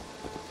pursued.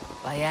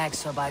 By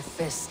axe or by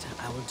fist,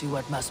 I will do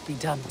what must be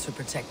done to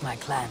protect my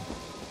clan.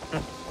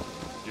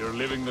 You're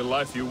living the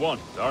life you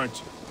want, aren't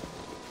you?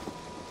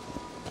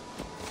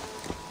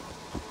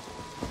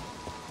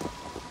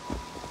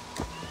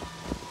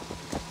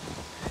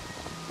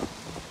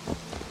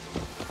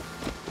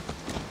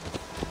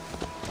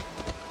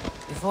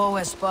 Before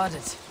we're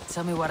spotted,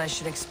 tell me what I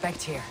should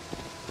expect here.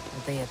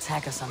 That they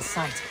attack us on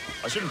sight.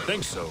 I shouldn't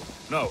think so.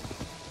 No.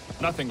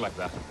 Nothing like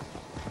that.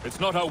 It's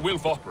not how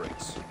Wilf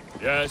operates.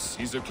 Yes,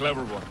 he's a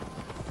clever one.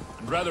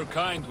 And rather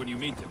kind when you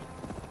meet him.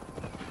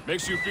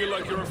 Makes you feel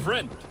like you're a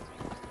friend.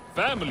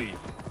 Family.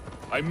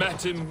 I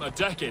met him a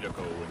decade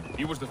ago, and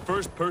he was the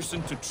first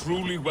person to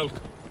truly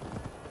welcome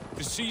me.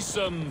 To see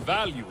some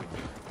value in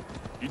me.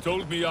 He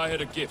told me I had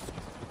a gift.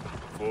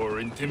 For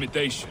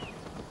intimidation.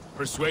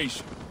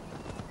 Persuasion.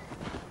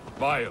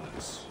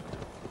 Violence.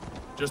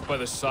 Just by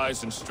the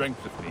size and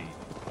strength of me,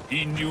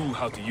 he knew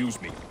how to use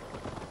me.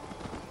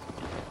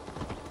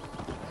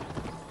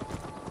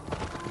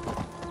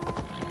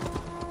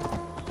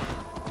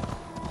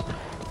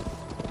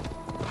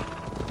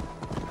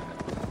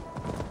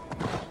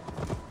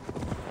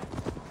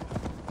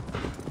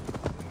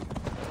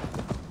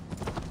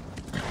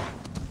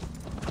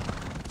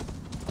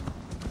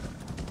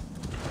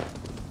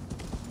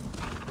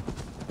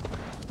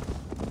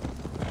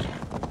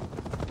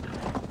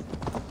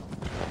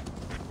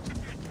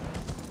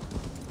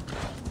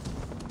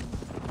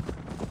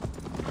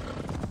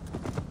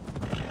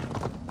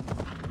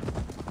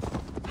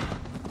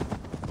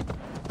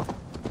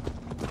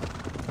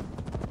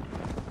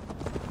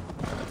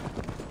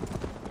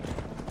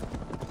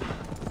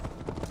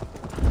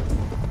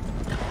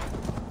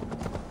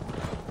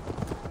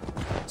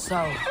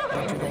 So,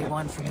 what do they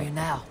want from you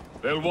now?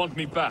 They'll want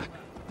me back.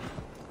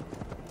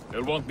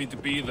 They'll want me to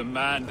be the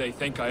man they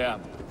think I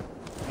am.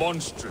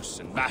 Monstrous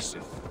and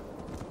massive.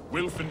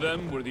 Wilf and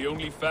them were the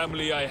only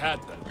family I had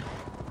then.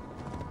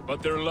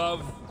 But their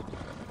love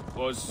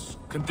was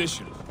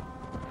conditional.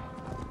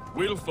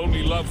 Wilf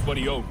only loves what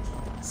he owns.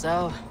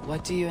 So,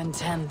 what do you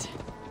intend?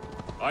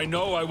 I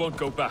know I won't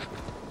go back.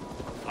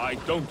 I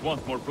don't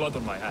want more blood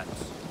on my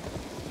hands.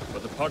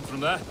 But apart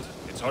from that,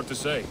 it's hard to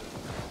say.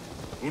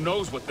 Who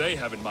knows what they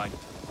have in mind?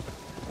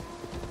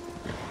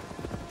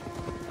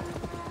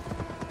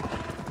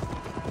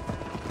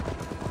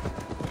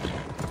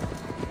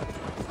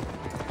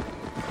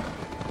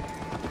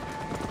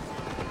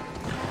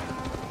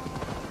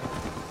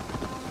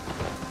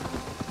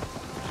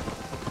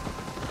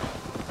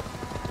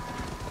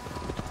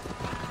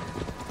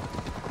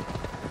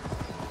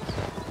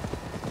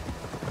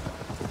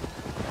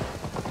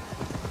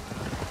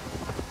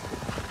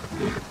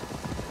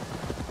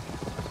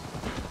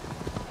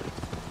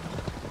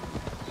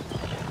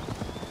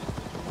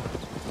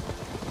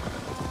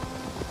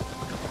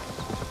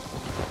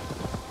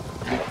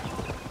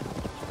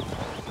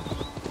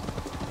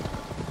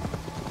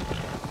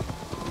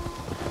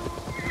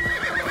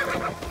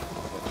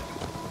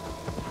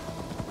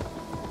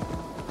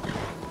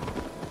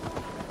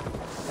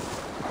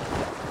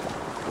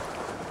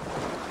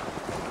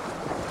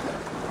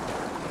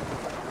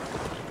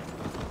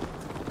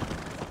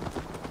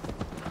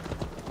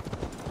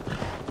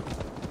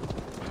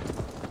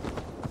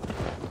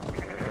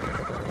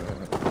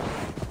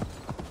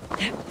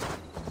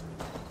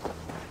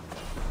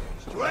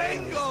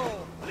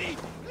 Strangle! Leap!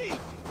 Leap!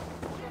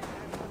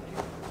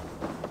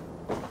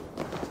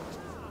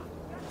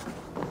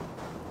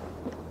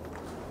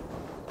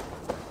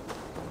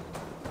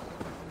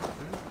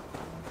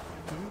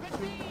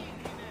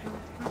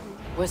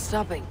 We're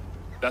stopping.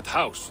 That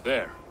house,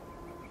 there.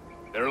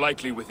 They're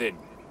likely within.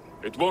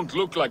 It won't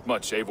look like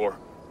much, Eivor.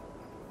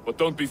 But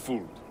don't be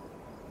fooled.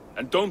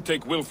 And don't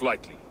take Wilf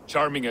lightly,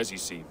 charming as he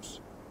seems.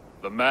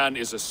 The man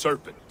is a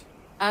serpent.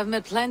 I've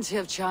met plenty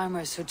of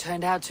charmers who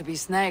turned out to be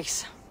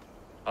snakes.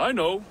 I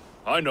know.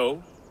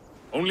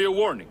 Only a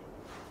warning.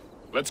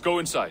 Let's go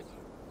inside.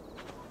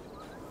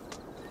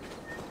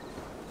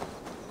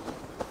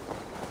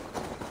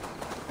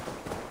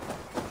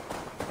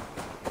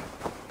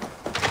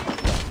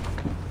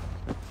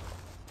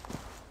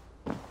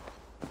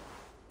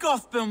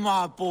 Gothbin,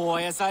 my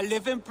boy, as I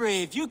live and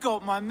breathe, you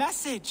got my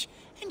message.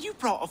 And you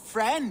brought a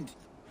friend.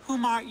 Who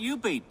might you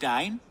be,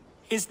 Dane?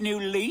 His new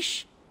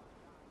leash?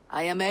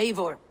 I am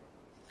Eivor,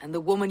 and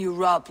the woman you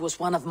robbed was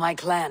one of my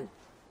clan.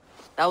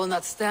 That will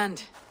not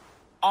stand.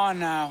 I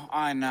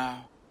know.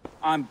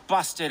 I'm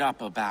busted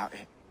up about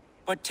it.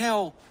 But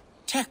tell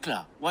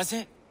Tekla, was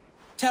it?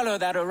 Tell her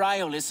that her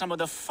ale is some of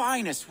the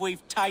finest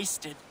we've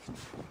tasted.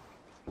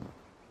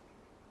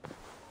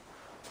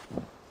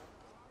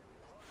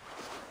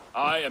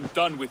 I am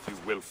done with you,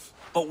 Wilf.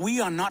 But we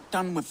are not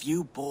done with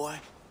you, boy.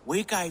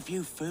 We gave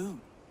you food,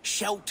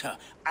 shelter,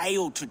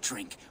 ale to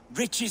drink,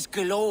 riches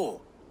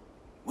galore.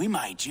 We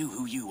made you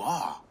who you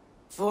are.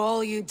 For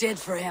all you did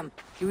for him,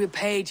 he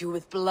repaid you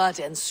with blood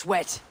and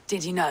sweat,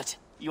 did he not?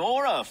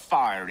 You're a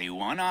fiery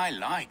one, I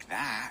like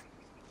that.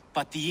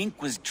 But the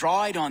ink was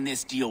dried on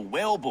this deal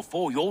well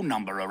before your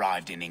number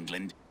arrived in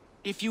England.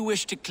 If you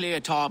wish to clear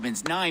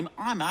Tarbin's name,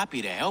 I'm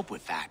happy to help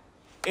with that.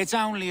 It's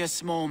only a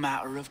small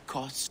matter of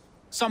cost.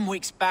 Some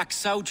weeks back,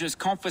 soldiers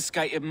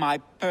confiscated my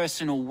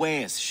personal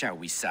wares, shall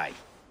we say.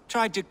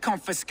 Tried to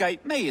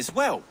confiscate me as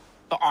well,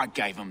 but I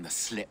gave them the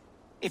slip.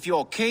 If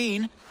you're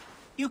keen,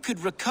 you could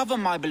recover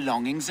my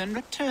belongings and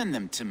return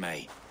them to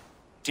me.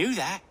 Do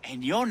that,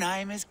 and your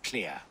name is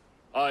clear.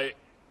 I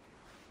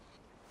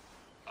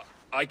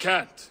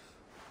can't.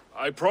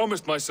 I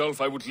promised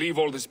myself I would leave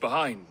all this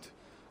behind.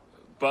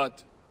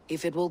 But...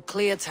 If it will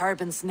clear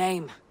Tarbin's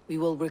name, we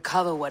will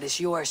recover what is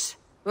yours.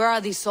 Where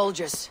are these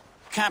soldiers?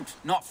 Camped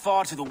not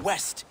far to the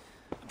west.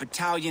 A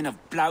battalion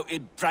of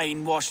bloated,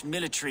 brainwashed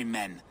military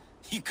men.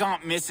 You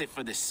can't miss it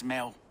for the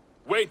smell.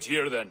 Wait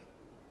here, then.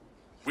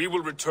 We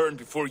will return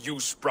before you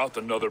sprout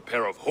another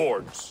pair of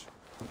horns.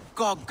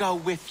 God go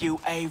with you,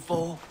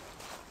 Eivor.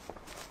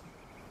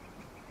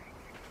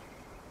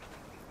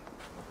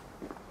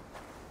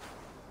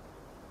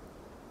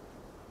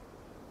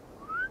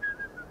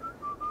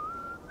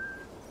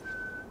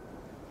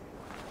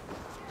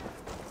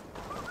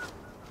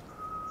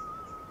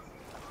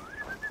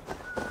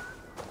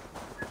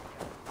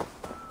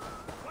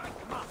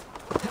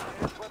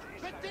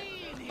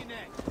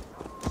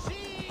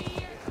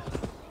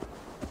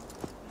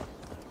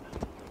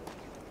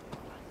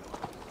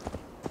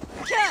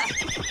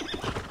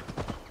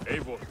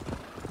 Eivor.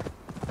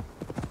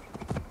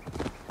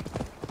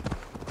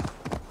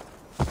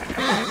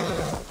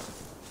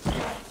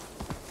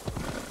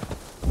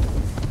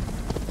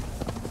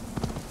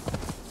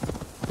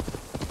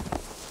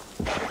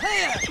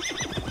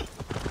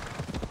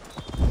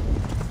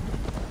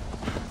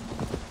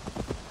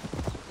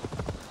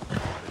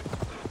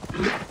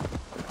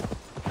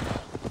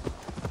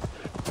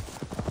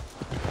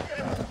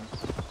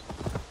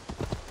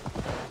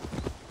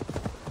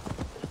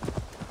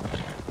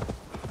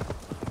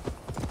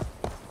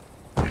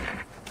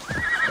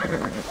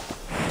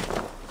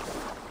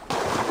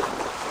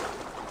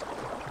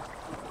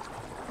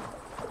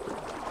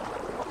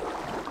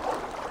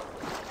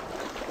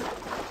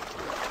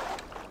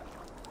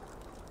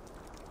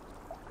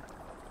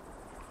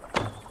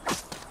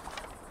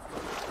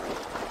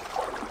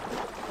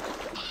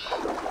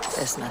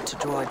 best not to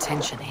draw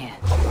attention here.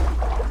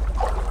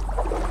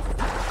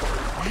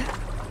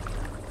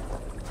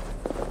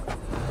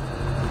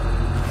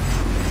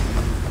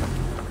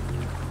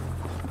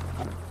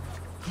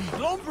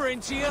 Lumber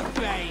into your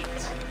fate!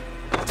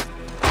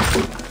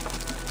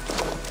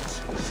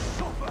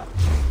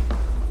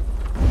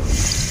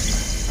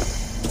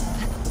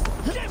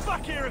 Get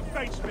back here and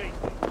face me!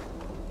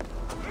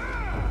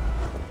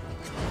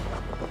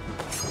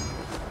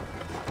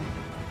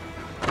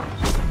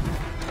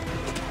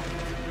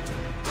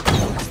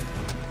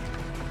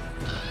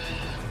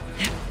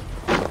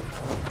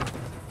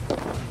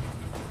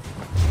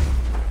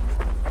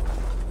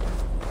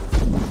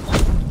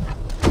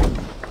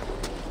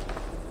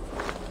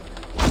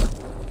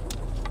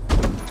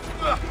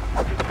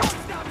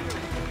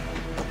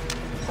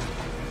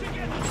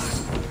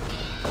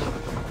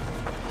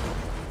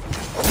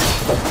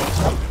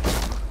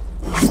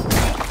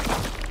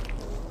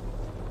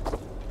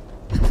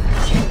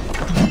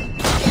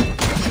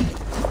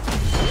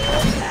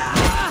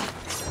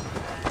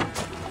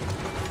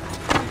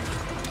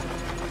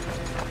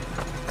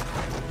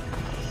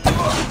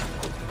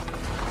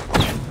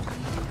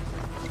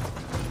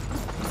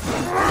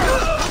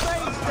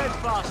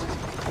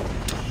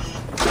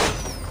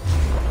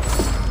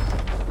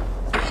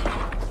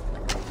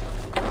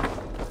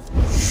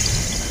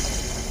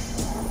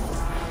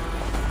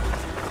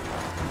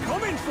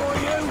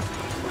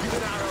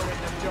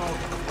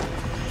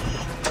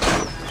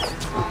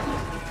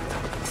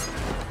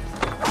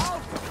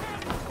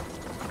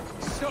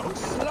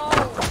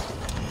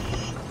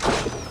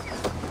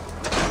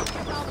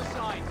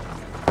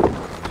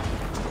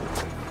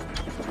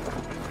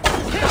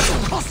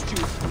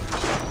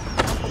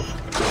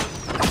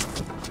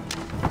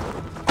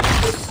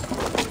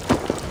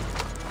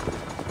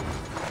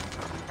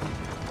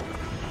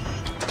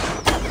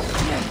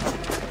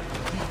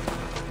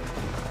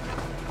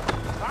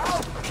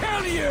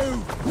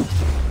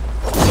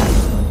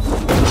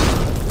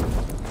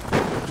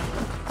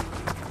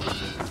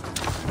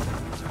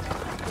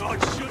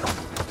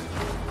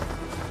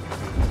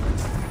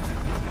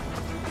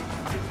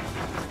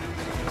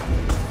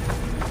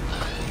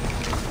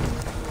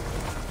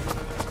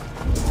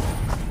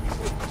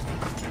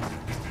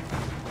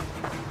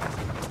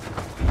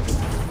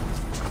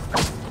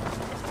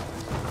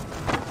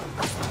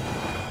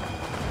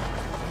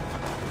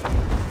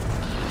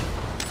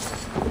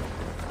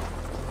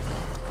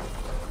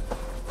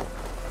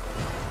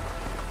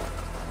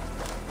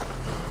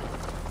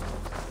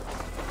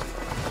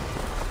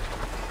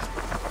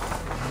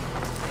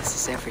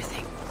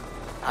 Everything.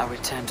 I'll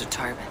return to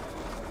Tarbin.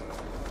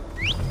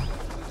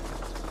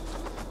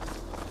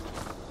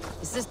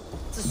 Is this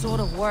the sort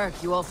of work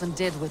you often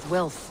did with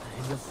Wilf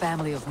and your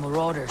family of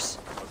marauders?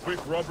 A quick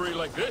robbery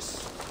like this?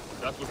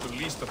 That was the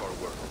least of our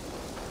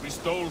work. We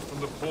stole from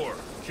the poor,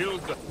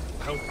 killed the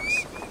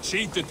helpless,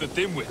 cheated the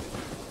dimwit.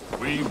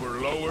 We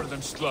were lower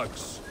than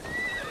slugs.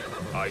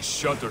 I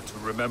shudder to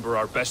remember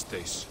our best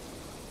days.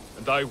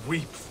 And I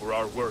weep for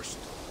our worst.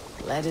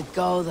 Let it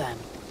go then.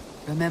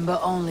 Remember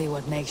only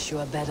what makes you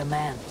a better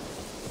man.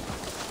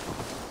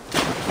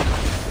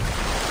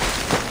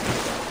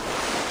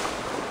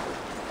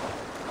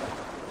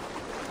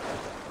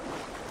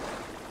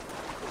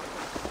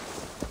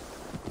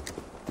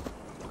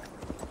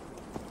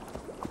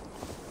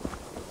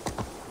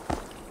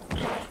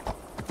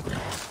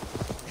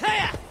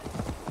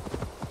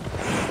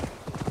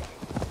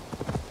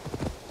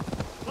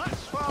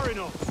 That's far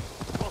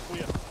enough. Off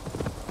with you.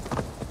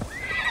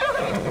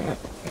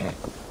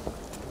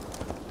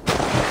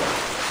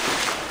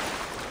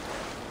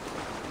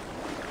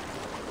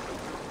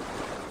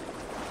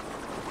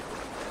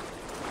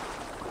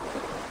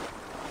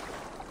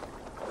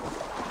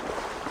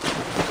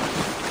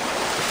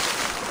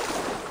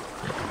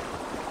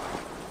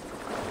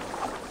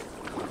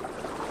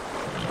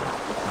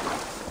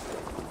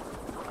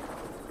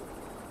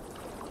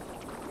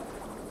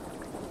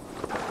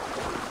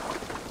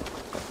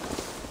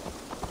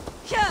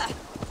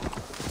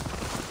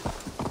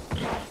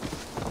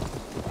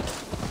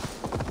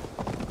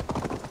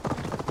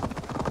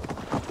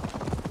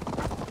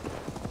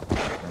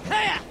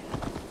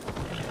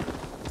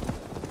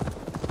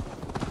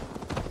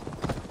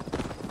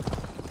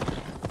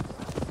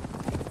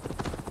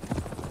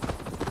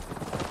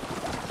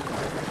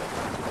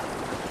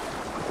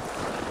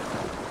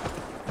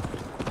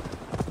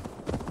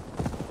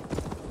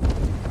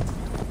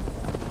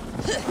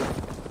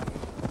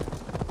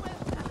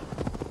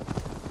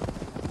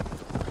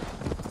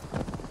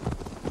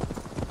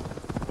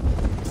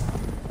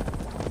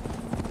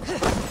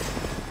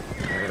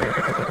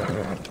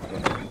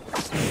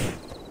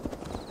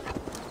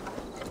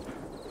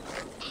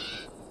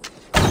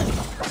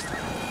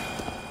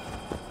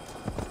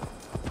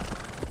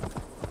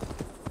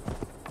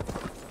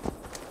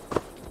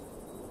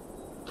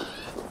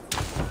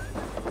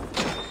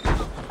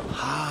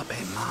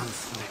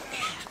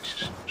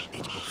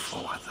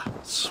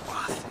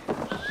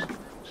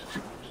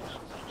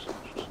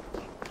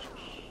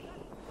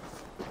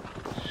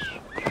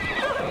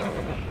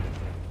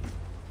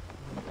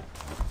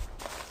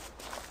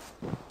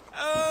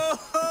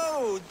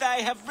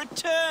 have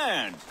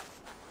returned.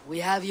 We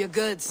have your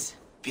goods.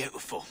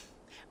 Beautiful.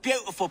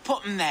 Beautiful,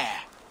 put them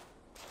there.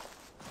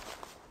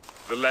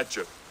 The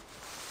ledger.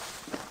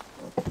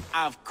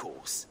 Of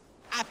course.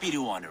 Happy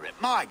to honor it.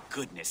 My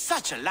goodness,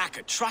 such a lack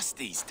of trust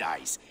these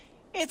days.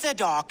 It's a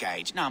dark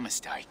age, no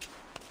mistake.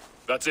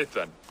 That's it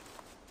then.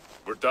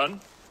 We're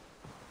done?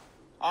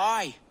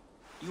 Aye.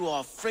 You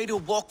are free to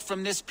walk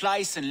from this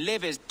place and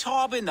live as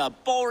Tarbin the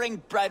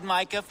boring bread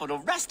maker for the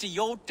rest of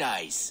your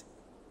days.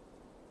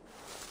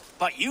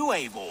 But you,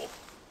 Eivor,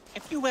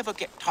 if you ever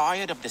get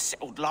tired of the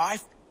settled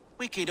life,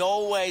 we could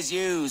always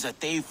use a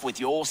thief with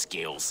your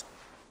skills.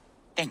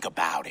 Think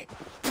about it.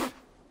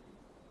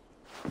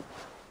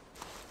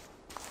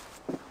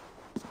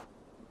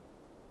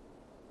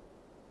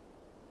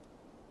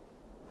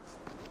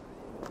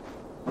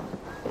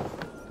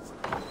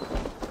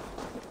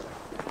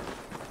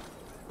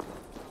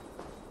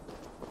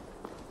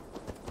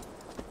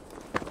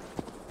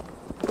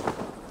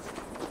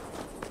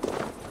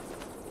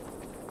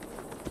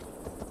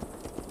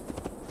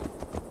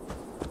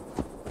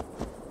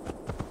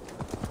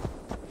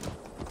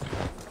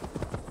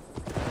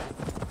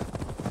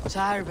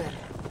 Tarbin,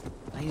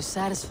 are you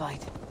satisfied?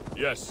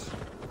 Yes.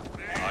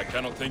 I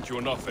cannot thank you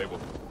enough,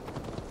 Abel.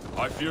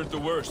 I feared the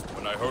worst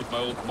when I heard my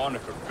old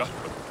moniker,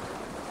 Gutman.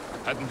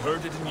 Hadn't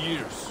heard it in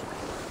years.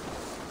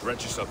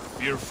 Dredges up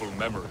fearful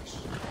memories.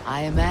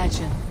 I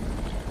imagine.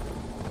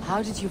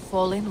 How did you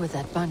fall in with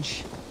that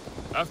bunch?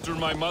 After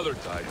my mother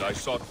died, I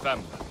sought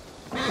family.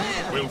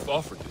 Wilf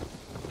offered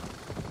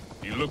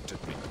it. He looked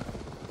at me,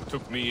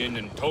 took me in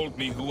and told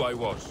me who I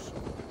was.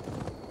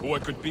 Who I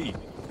could be.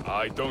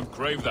 I don't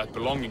crave that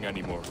belonging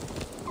anymore.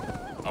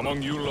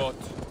 Among you lot,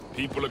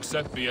 people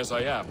accept me as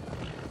I am.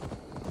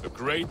 The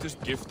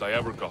greatest gift I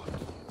ever got.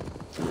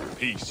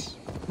 Peace.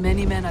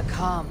 Many men are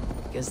calm,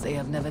 because they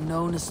have never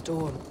known a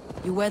storm.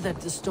 You weathered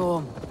the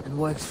storm, and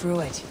worked through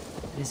it.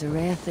 It is a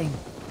rare thing.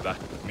 That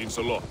means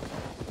a lot.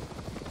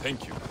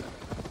 Thank you.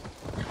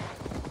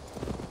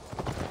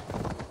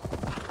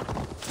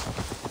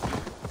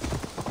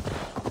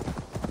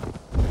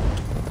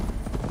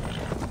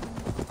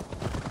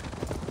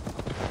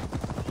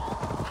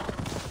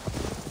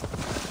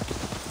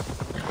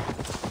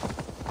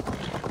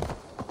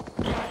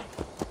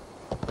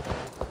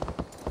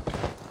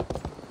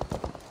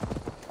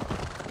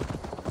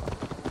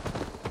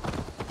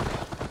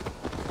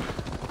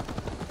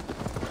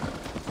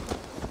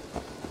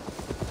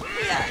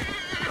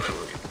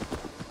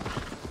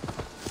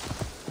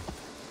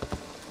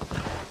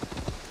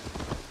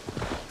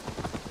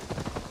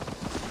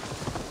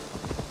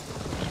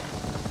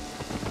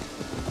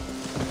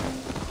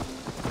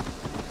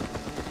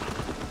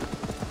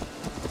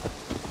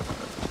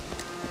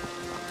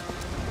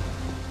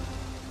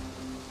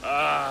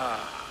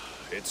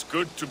 It's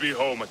good to be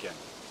home again.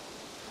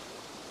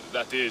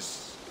 That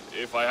is,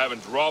 if I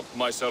haven't robbed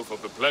myself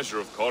of the pleasure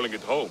of calling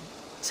it home.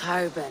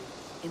 Tarbin,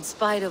 in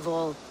spite of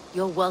all,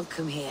 you're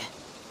welcome here.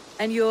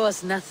 And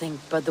yours nothing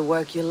but the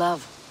work you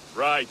love.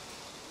 Right.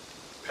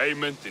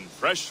 Payment in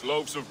fresh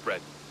loaves of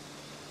bread.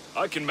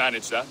 I can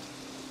manage that.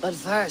 But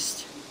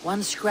first,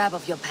 one scrap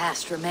of your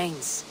past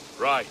remains.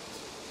 Right.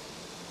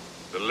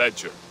 The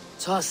ledger.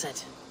 Toss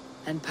it,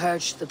 and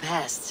purge the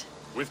past.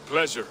 With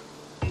pleasure.